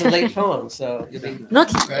 Okay. And it's a late poem, so you'll be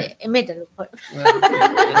Not right. a middle. Well,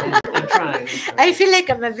 I'm trying. I feel like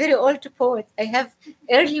I'm a very old poet. I have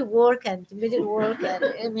early work and middle work, and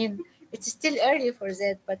I mean, it's still early for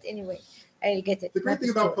that. But anyway, I'll get it. The great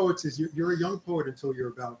thing about poets is you're a young poet until you're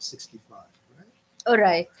about 65, right? All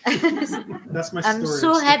right. That's my story. I'm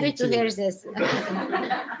so happy to hear this.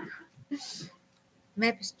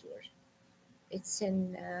 Map store. It's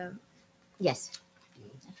in, yes.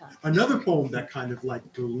 Another poem that kind of like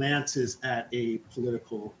glances at a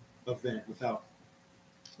political event without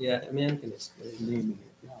a man can explain. naming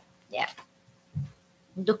it. Yeah.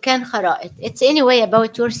 دكان خرائط. It's anyway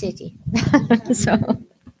about your city. So.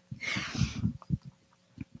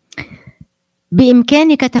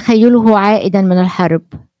 بإمكانك تخيله عائدا من الحرب،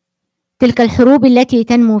 تلك الحروب التي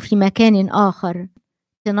تنمو في مكان آخر،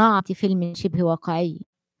 صناعة فيلم شبه واقعي.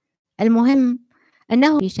 المهم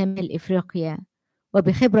أنه في شمال إفريقيا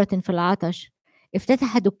وبخبرة في العطش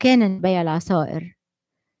افتتح دكانا لبيع العصائر.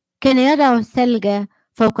 كان يضع الثلج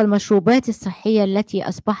فوق المشروبات الصحية التي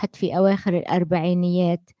أصبحت في أواخر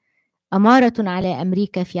الأربعينيات أمارة على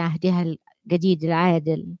أمريكا في عهدها الجديد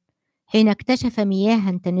العادل، حين اكتشف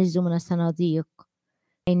مياها تنز من الصناديق.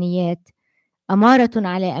 أمارة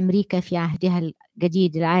على أمريكا في عهدها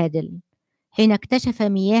الجديد العادل، حين اكتشف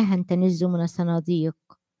مياها تنز من الصناديق،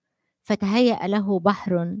 فتهيأ له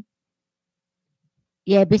بحر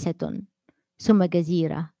يابسة ثم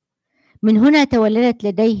جزيرة. من هنا تولدت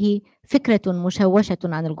لديه فكرة مشوشة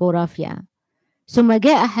عن الجغرافيا. ثم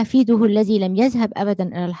جاء حفيده الذي لم يذهب أبدا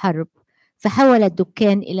إلى الحرب، فحول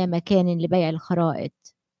الدكان إلى مكان لبيع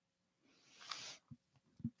الخرائط.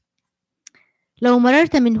 لو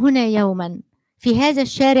مررت من هنا يوما في هذا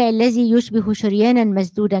الشارع الذي يشبه شريانا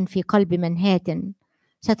مسدودا في قلب منهاتن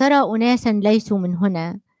سترى أناسا ليسوا من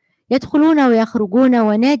هنا يدخلون ويخرجون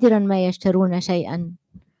ونادرا ما يشترون شيئا.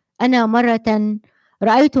 أنا مرة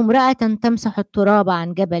رأيت امرأة تمسح التراب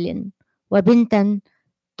عن جبل وبنتا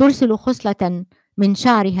ترسل خصلة من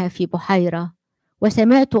شعرها في بحيرة،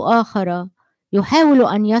 وسمعت آخر يحاول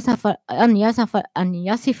أن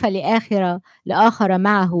يصف لآخر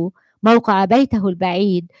معه موقع بيته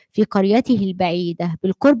البعيد في قريته البعيدة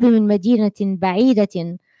بالقرب من مدينة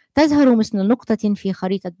بعيدة تظهر مثل نقطة في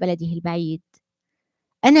خريطة بلده البعيد.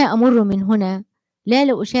 أنا أمر من هنا لا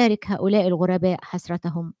لأشارك هؤلاء الغرباء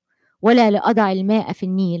حسرتهم، ولا لأضع الماء في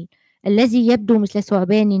النيل الذي يبدو مثل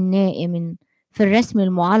ثعبان نائم في الرسم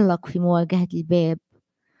المعلق في مواجهة الباب،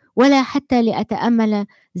 ولا حتى لأتأمل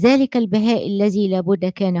ذلك البهاء الذي لابد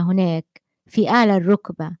كان هناك في أعلى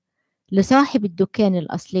الركبة لصاحب الدكان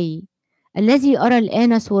الأصلي الذي أرى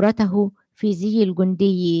الآن صورته في زي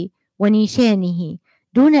الجندي ونيشانه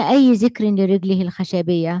دون أي ذكر لرجله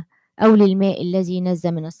الخشبية أو للماء الذي نز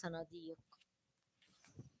من الصناديق.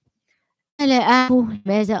 أنا لا أعرف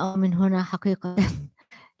ماذا أو من هنا حقيقة،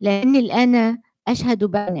 لأني الآن أشهد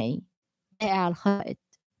بعيني بائع الخائط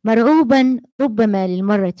مرعوبا ربما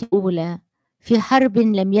للمرة الأولى في حرب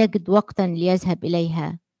لم يجد وقتا ليذهب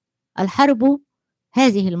إليها. الحرب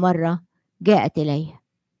هذه المرة جاءت إليه.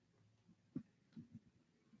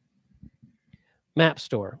 Map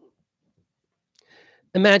store.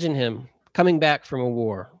 Imagine him coming back from a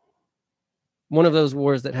war, one of those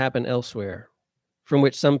wars that happen elsewhere, from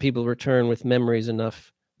which some people return with memories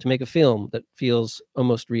enough to make a film that feels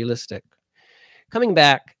almost realistic. Coming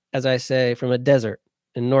back, as I say, from a desert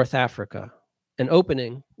in North Africa, and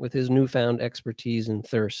opening with his newfound expertise and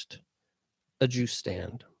thirst, a juice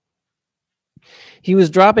stand. He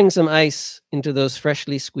was dropping some ice into those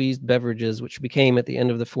freshly squeezed beverages, which became at the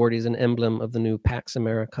end of the 40s an emblem of the new Pax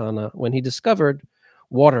Americana, when he discovered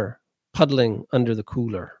water puddling under the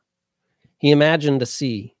cooler. He imagined a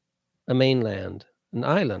sea, a mainland, an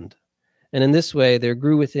island, and in this way there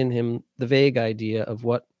grew within him the vague idea of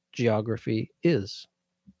what geography is.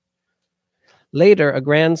 Later, a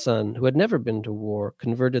grandson who had never been to war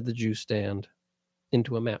converted the juice stand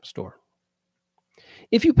into a map store.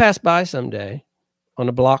 If you pass by someday on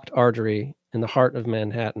a blocked artery in the heart of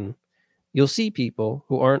Manhattan, you'll see people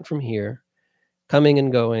who aren't from here coming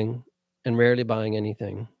and going and rarely buying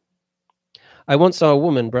anything. I once saw a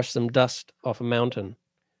woman brush some dust off a mountain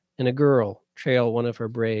and a girl trail one of her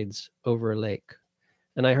braids over a lake.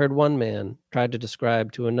 And I heard one man try to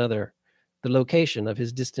describe to another the location of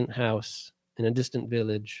his distant house in a distant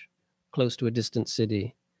village close to a distant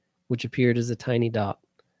city, which appeared as a tiny dot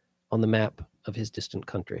on the map of his distant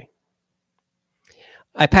country.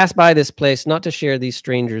 I pass by this place not to share these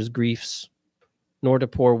strangers' griefs, nor to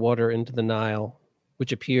pour water into the Nile,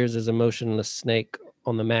 which appears as a motionless snake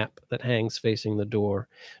on the map that hangs facing the door,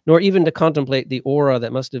 nor even to contemplate the aura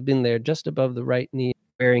that must have been there just above the right knee,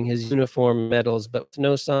 wearing his uniform medals, but with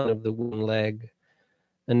no sign of the wooden leg,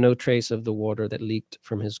 and no trace of the water that leaked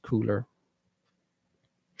from his cooler.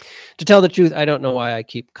 To tell the truth, I don't know why I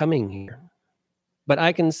keep coming here, but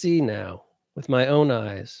I can see now, with my own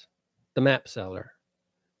eyes, the map seller,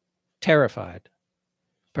 terrified,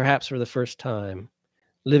 perhaps for the first time,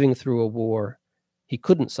 living through a war he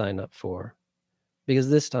couldn't sign up for, because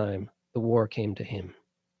this time the war came to him.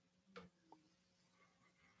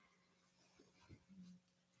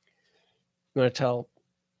 You want to tell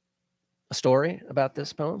a story about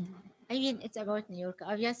this poem? I mean, it's about New York,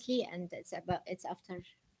 obviously, and it's after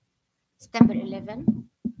September 11,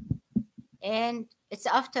 and it's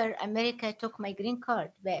after America took my green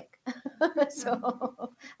card back. So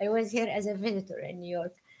I was here as a visitor in New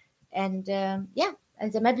York, and yeah,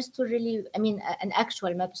 and the map store really, I mean, an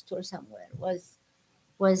actual map store somewhere was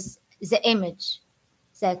the image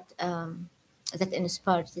that that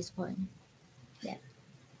inspired this poem. Yeah.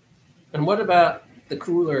 And what about the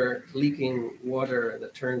cooler leaking water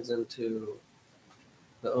that turns into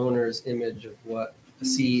the owner's image of what a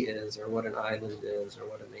sea is, or what an island is, or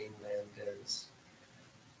what a mainland is?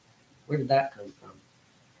 Where did that come from?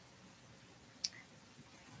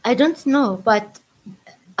 I don't know, but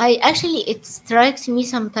it strikes me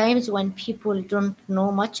sometimes when people don't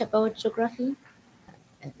know much about geography,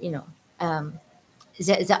 you know,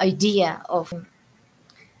 the idea of,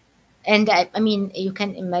 and I mean, you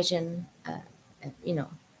can imagine, you know,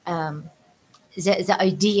 the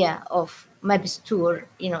idea of map tour,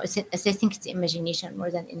 you know, I think it's imagination more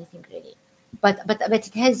than anything really, but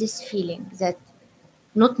it has this feeling that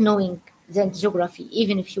not knowing the geography,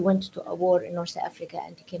 even if you went to a war in North Africa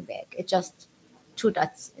and came back, it just two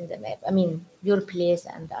dots in the map. I mean, your place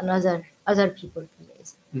and other people's place.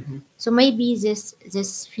 Mm-hmm. So maybe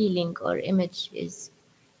this feeling or image is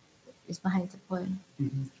behind the poem.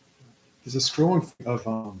 Mm-hmm. There's a strong of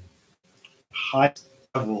high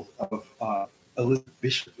level of Elizabeth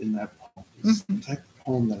Bishop in that poem. It's the type of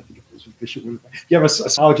poem that I think Elizabeth Bishop would have. You have a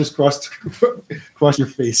smile just cross your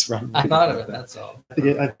face, right? I thought of it. That's all.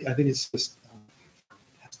 I think it's just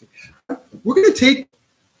fantastic. We're going to take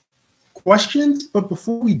questions, but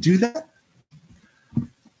before we do that,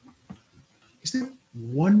 is there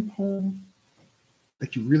one poem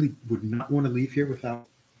that you really would not want to leave here without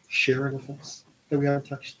sharing with us that we haven't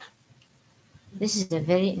touched? This is a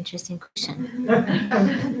very interesting question.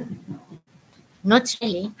 Not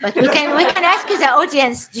really, but we can ask the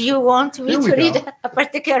audience. Do you want me to read a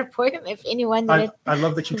particular poem? If anyone, I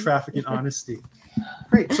love that you traffic in honesty.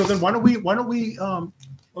 Great. So then, why don't we?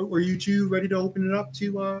 Are you two ready to open it up to?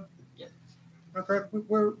 Okay,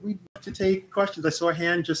 we have to take questions. I saw a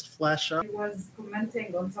hand just flash up. I was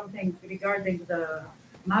commenting on something regarding the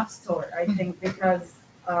map store. I think because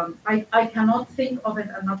I cannot think of it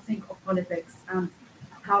and not think of politics and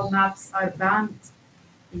how maps are banned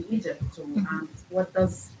in Egypt too. And what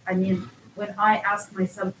does, I mean, when I ask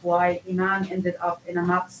myself why Iman ended up in a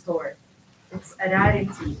map store, it's a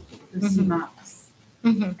rarity to see maps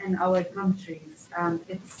in our countries. And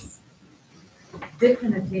it's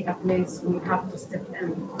definitely a place we have to step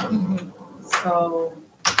in. So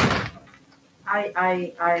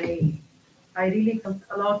I really felt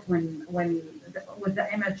a lot when with the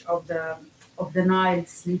image of the Nile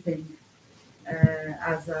sleeping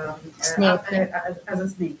as a snake. As a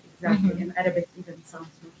snake, exactly. In Arabic, even sounds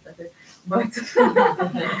much better.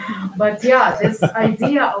 But yeah, this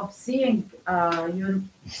idea of seeing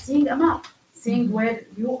seeing a map, seeing where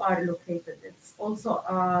you are located. It's also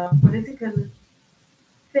a political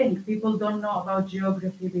thing. People don't know about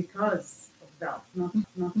geography because of that, not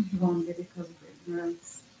only because of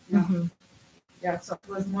ignorance. Yeah, so it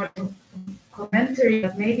was more commentary,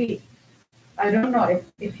 but maybe, I don't know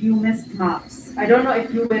if you missed maps. I don't know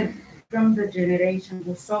if you were from the generation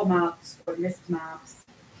who saw maps or missed maps.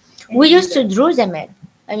 We used to draw the map.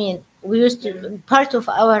 I mean, we used to, part of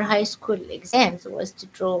our high school exams was to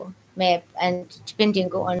draw map, and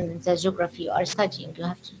depending on the geography you are studying, you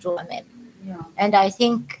have to draw a map. Yeah. And I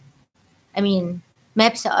think, I mean,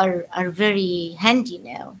 maps are very handy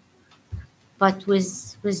now, but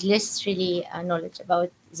with less really knowledge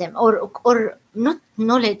about them, or not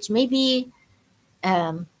knowledge, maybe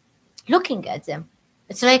looking at them.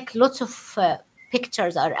 It's like lots of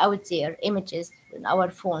pictures are out there, images in our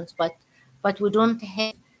phones, but we don't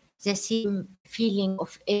have the same feeling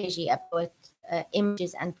of energy about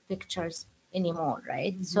images and pictures anymore,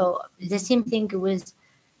 right? So the same thing with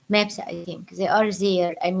maps. I think they are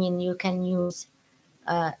there. I mean, you can use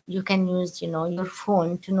your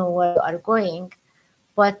phone to know where you are going,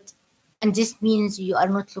 and this means you are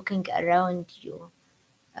not looking around you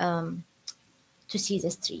to see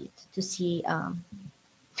the street, to see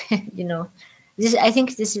this. I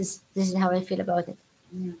think this is how I feel about it.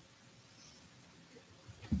 Yeah.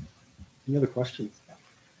 Any other questions?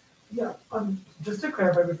 Yeah, just to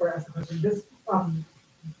clarify before I ask the question,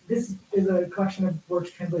 this is a collection of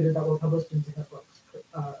works translated that were published in different books.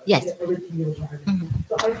 Yes. Everything the original version.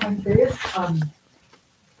 So I'm curious,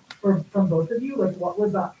 from both of you, like what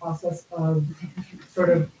was that process of sort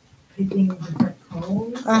of picking different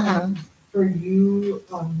tones? And for you,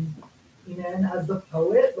 Iman, as the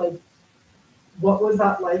poet, like what was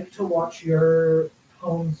that like to watch your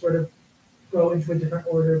poems sort of go into a different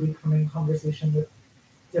order, becoming conversation with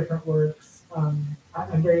different works?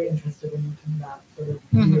 I'm very interested in that sort of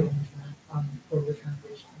rearrangement for the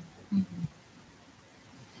translation.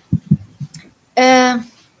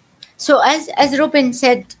 So as Robyn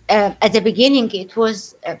said at the beginning, it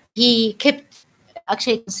was he kept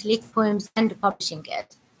actually translating poems and publishing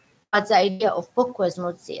it, but the idea of book was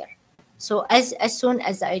not there. So as soon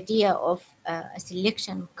as the idea of a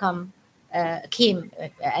selection came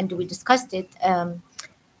and we discussed it,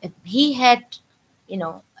 he had,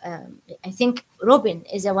 I think Robyn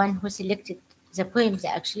is the one who selected the poems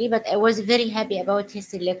actually, but I was very happy about his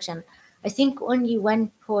selection. I think only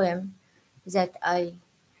one poem that I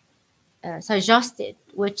suggested,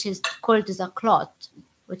 which is called The Clot,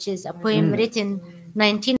 which is a poem written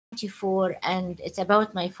 1994, and it's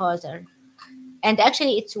about my father. And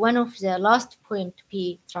actually, it's one of the last poems to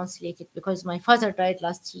be translated because my father died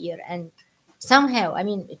last year, and somehow, I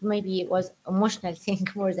mean, it maybe was emotional thing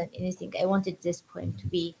more than anything. I wanted this poem to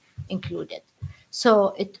be included.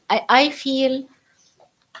 So I feel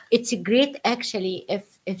it's great actually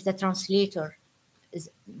if the translator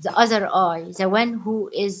the other eye, the one who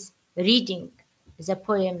is reading the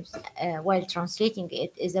poems while translating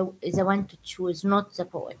it, is the one to choose, not the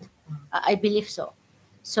poet. I believe so.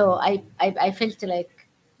 So I felt like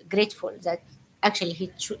grateful that actually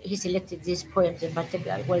he selected these poems in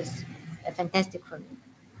particular. It was fantastic for me.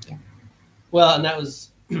 Yeah. Well, and that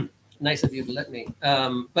was nice of you to let me.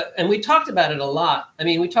 And we talked about it a lot. I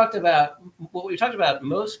mean, what we talked about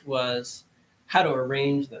most was how to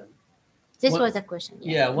arrange them. This was a question.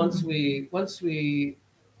 Yeah. Once we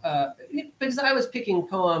because I was picking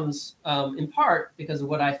poems in part because of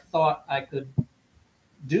what I thought I could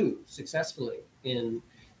do successfully in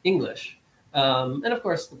English, and of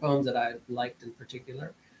course the poems that I liked in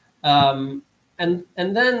particular. But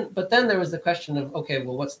then there was the question of, okay,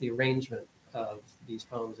 well, what's the arrangement of these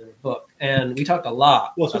poems in a book? And we talked a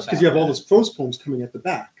lot. Well, especially because you have all those prose poems coming at the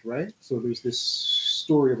back, right? So there's this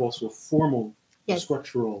story of also a formal,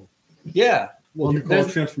 structural. Yeah. Well, you call it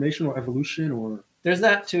transformation or evolution, or there's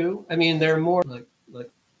that too. I mean, there are more like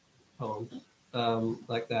poems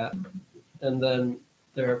like that, and then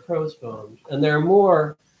there are prose poems, and there are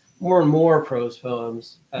more and more prose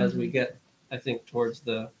poems as we get, I think, towards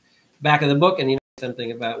the back of the book, and you know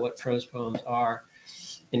something about what prose poems are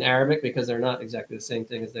in Arabic, because they're not exactly the same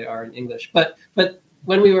thing as they are in English. But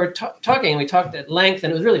when we were talking, we talked at length,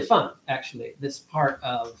 and it was really fun, actually. This part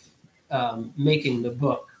of making the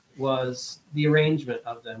book was the arrangement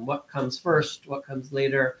of them. What comes first, what comes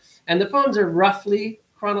later. And the poems are roughly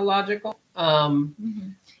chronological.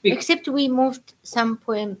 Except we moved some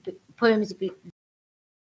poems.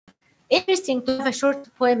 Interesting to have a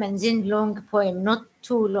short poem and then long poem, not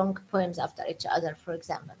two long poems after each other, for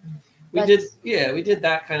example. We did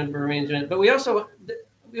that kind of arrangement, but we also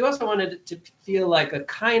wanted it to feel like a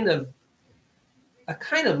kind of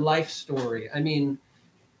life story. I mean,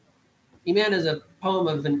 Iman is a poem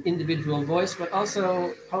of an individual voice, but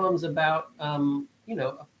also poems about,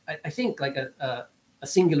 I think like a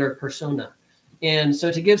singular persona. And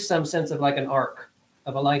so to give some sense of like an arc,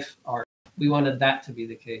 of a life arc, we wanted that to be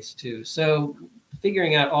the case too. So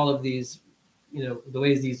figuring out all of these, the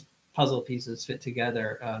ways these puzzle pieces fit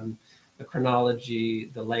together, the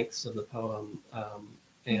chronology, the lengths of the poem,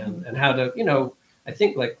 and how to, I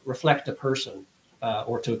think like reflect a person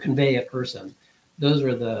or to convey a person. Those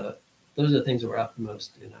are the things that were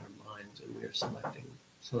uppermost in our minds when we were selecting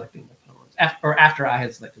the poems. After I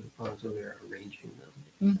had selected the poems, when we were arranging them.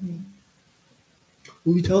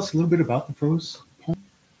 Will you tell us a little bit about the prose poem?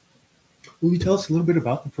 Will you tell us a little bit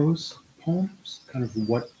about the prose poems? Kind of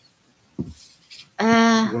what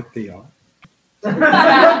they are.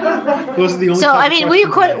 Those are the only. So I mean, we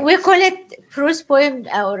call it prose poem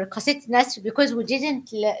or قصيدة نثر because we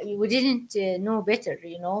didn't know better,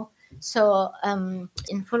 So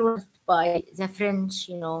influenced by the French,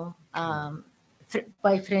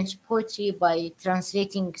 by French poetry, by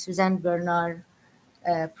translating Suzanne Bernard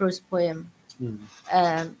prose poem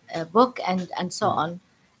book and so on,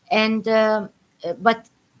 and but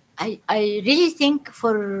I really think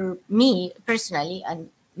for me personally, and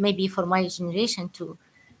maybe for my generation too,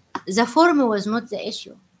 the form was not the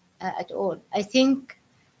issue at all. I think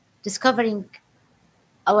discovering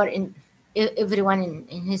everyone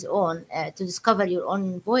in his own, to discover your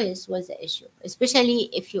own voice was the issue, especially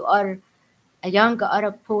if you are a young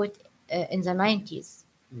Arab poet in the 90s.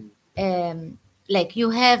 Like you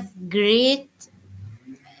have great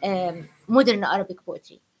modern Arabic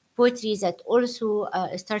poetry that also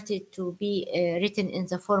started to be written in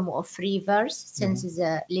the form of free verse since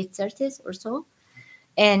the late 30s or so,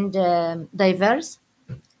 and diverse,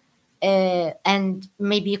 and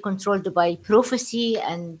maybe controlled by prophecy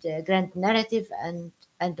and grand narrative and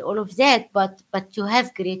all of that, but you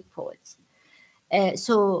have great poets.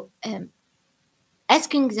 So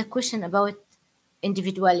asking the question about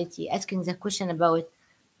individuality, asking the question about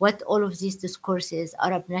what all of these discourses,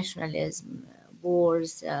 Arab nationalism,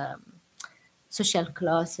 wars, social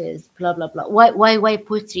classes, blah blah blah. Why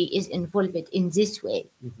poetry is involved in this way?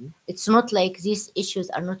 It's not like these issues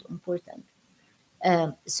are not important.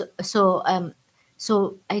 So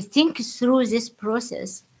I think through this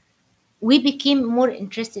process, we became more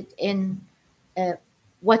interested in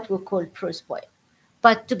what we call prose poem.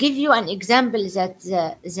 But to give you an example that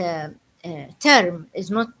the term is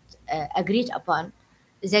not agreed upon,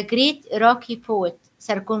 the great Iraqi poet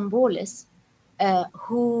Sargon Boulos,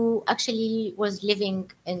 who actually was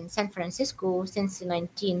living in San Francisco since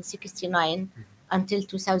 1969 until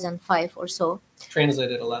 2005 or so.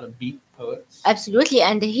 Translated a lot of beat poets. Absolutely,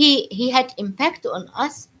 and he had impact on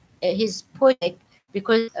us, his poetic,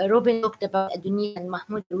 because Robyn talked about Adonis and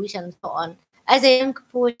Mahmoud Darwish and so on. As a young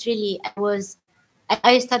poet, really, I was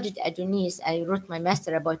I studied Adonis. I wrote my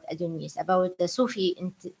master about Adonis, about the Sufi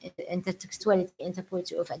intertextuality in the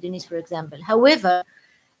poetry of Adonis, for example. However,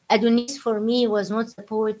 Adonis for me was not the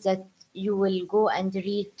poet that you will go and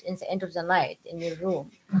read in the end of the night in your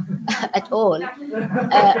room at all.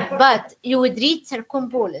 But you would read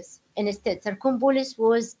Circumpolis instead. Circumpolis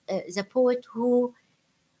was the poet who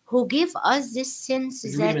gave us this sense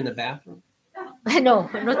Did you that read him in the bathroom? no,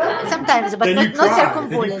 not sometimes, but not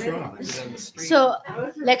Circumpolis. So,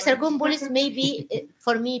 like Circumpolis, maybe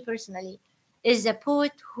for me personally, is a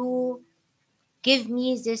poet who gave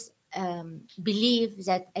me this belief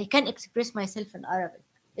that I can express myself in Arabic.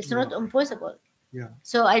 It's not impossible. Yeah.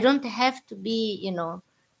 So I don't have to be,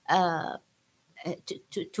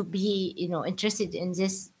 to be, interested in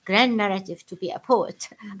this grand narrative to be a poet.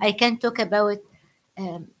 I can talk about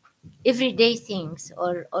everyday things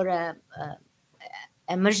or a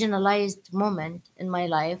marginalized moment in my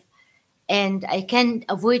life, and I can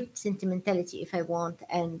avoid sentimentality if I want,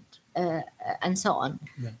 and so on.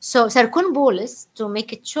 Yeah. So Sarkon, to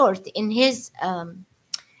make it short, in his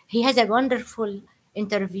he has a wonderful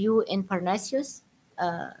interview in Parnassus,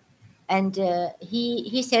 and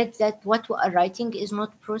he said that what we are writing is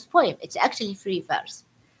not prose poem; it's actually free verse.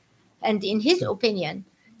 And in his opinion,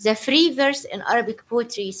 the free verse in Arabic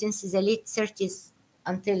poetry since the late 30s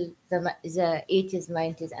until the 80s,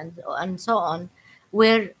 90s, and so on,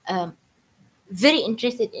 were very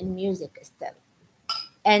interested in music still,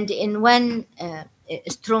 and in one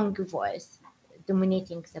strong voice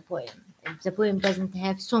dominating the poem. The poem doesn't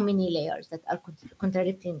have so many layers that are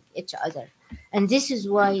contradicting each other, and this is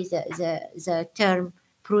why the term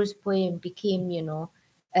prose poem became,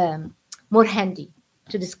 more handy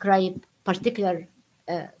to describe particular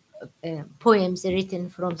poems written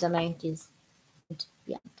from the 90s.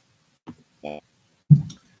 Yeah.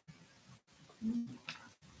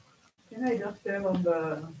 Can I just tell on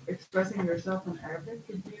the expressing yourself in Arabic?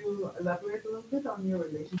 Could you elaborate a little bit on your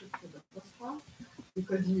relationship to the Fusha?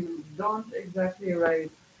 Because you don't exactly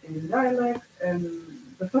write in dialect, and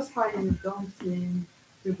the Fusha you don't seem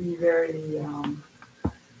to be very,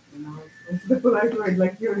 what's the polite word?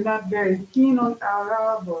 Like you're not very keen on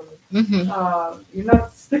Arab, or you're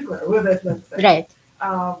not stickler with it, let's say. Right.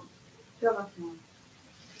 Tell us more.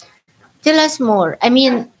 Tell us more. I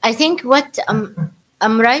mean, I think what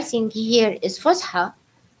I'm writing here is Fusha,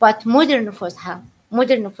 but modern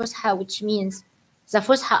Fusha, which means the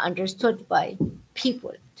Fusha understood by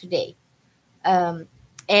people today.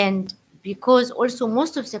 And because also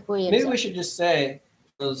most of the poems... Maybe we should just say,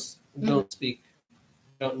 those who don't speak,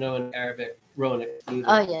 don't know in Arabic, Rowan excluded.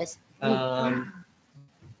 Oh, yes.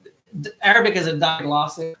 Arabic is a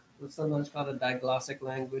diglossic, it's sometimes called a diglossic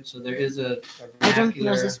language, so there is a I don't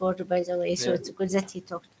know this word, by the way, so it's good that he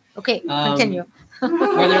talked. Okay, continue.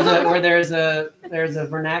 where there's a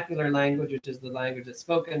vernacular language, which is the language that's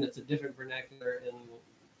spoken. It's a different vernacular in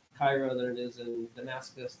Cairo than it is in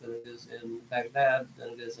Damascus, than it is in Baghdad, than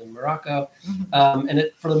it is in Morocco,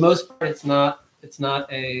 and for the most part, it's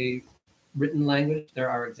not a written language. There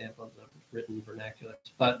are examples of written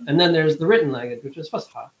vernaculars, and then there's the written language, which is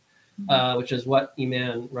Fusha, which is what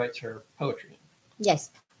Iman writes her poetry in.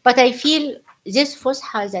 Yes, but I feel this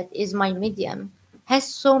Fusha that is my medium has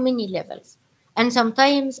so many levels, and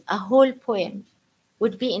sometimes a whole poem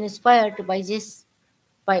would be inspired by this,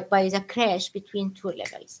 by the crash between two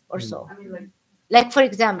levels or so. I mean, like for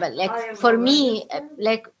example, like for me,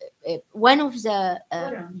 one of the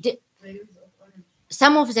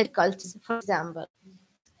some of the cults, for example,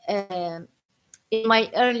 in my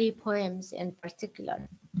early poems in particular,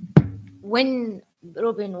 when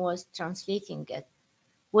Robyn was translating it,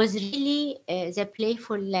 was really the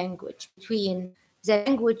playful language between the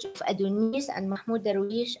language of Adonis and Mahmoud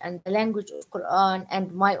Darwish and the language of Quran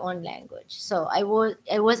and my own language. So I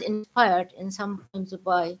was inspired in some poems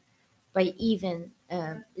by even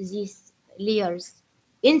these layers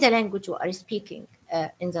in the language we are speaking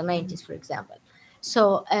in the 90s, for example.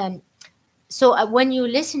 So when you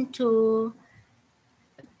listen to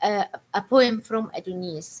a poem from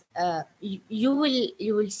Adonis, you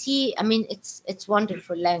will see. I mean, it's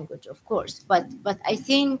wonderful language, of course, but I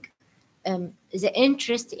think the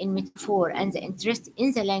interest in metaphor and the interest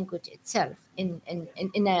in the language itself in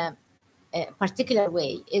a particular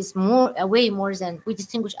way is way more than we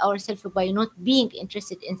distinguish ourselves by not being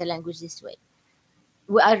interested in the language this way.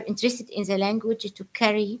 We are interested in the language to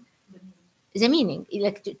carry the meaning,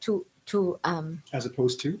 like to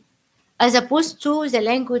as opposed to the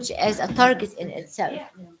language as a target in itself.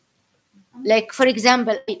 Like, for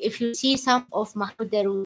example, if you see some of Mahmoud Darwish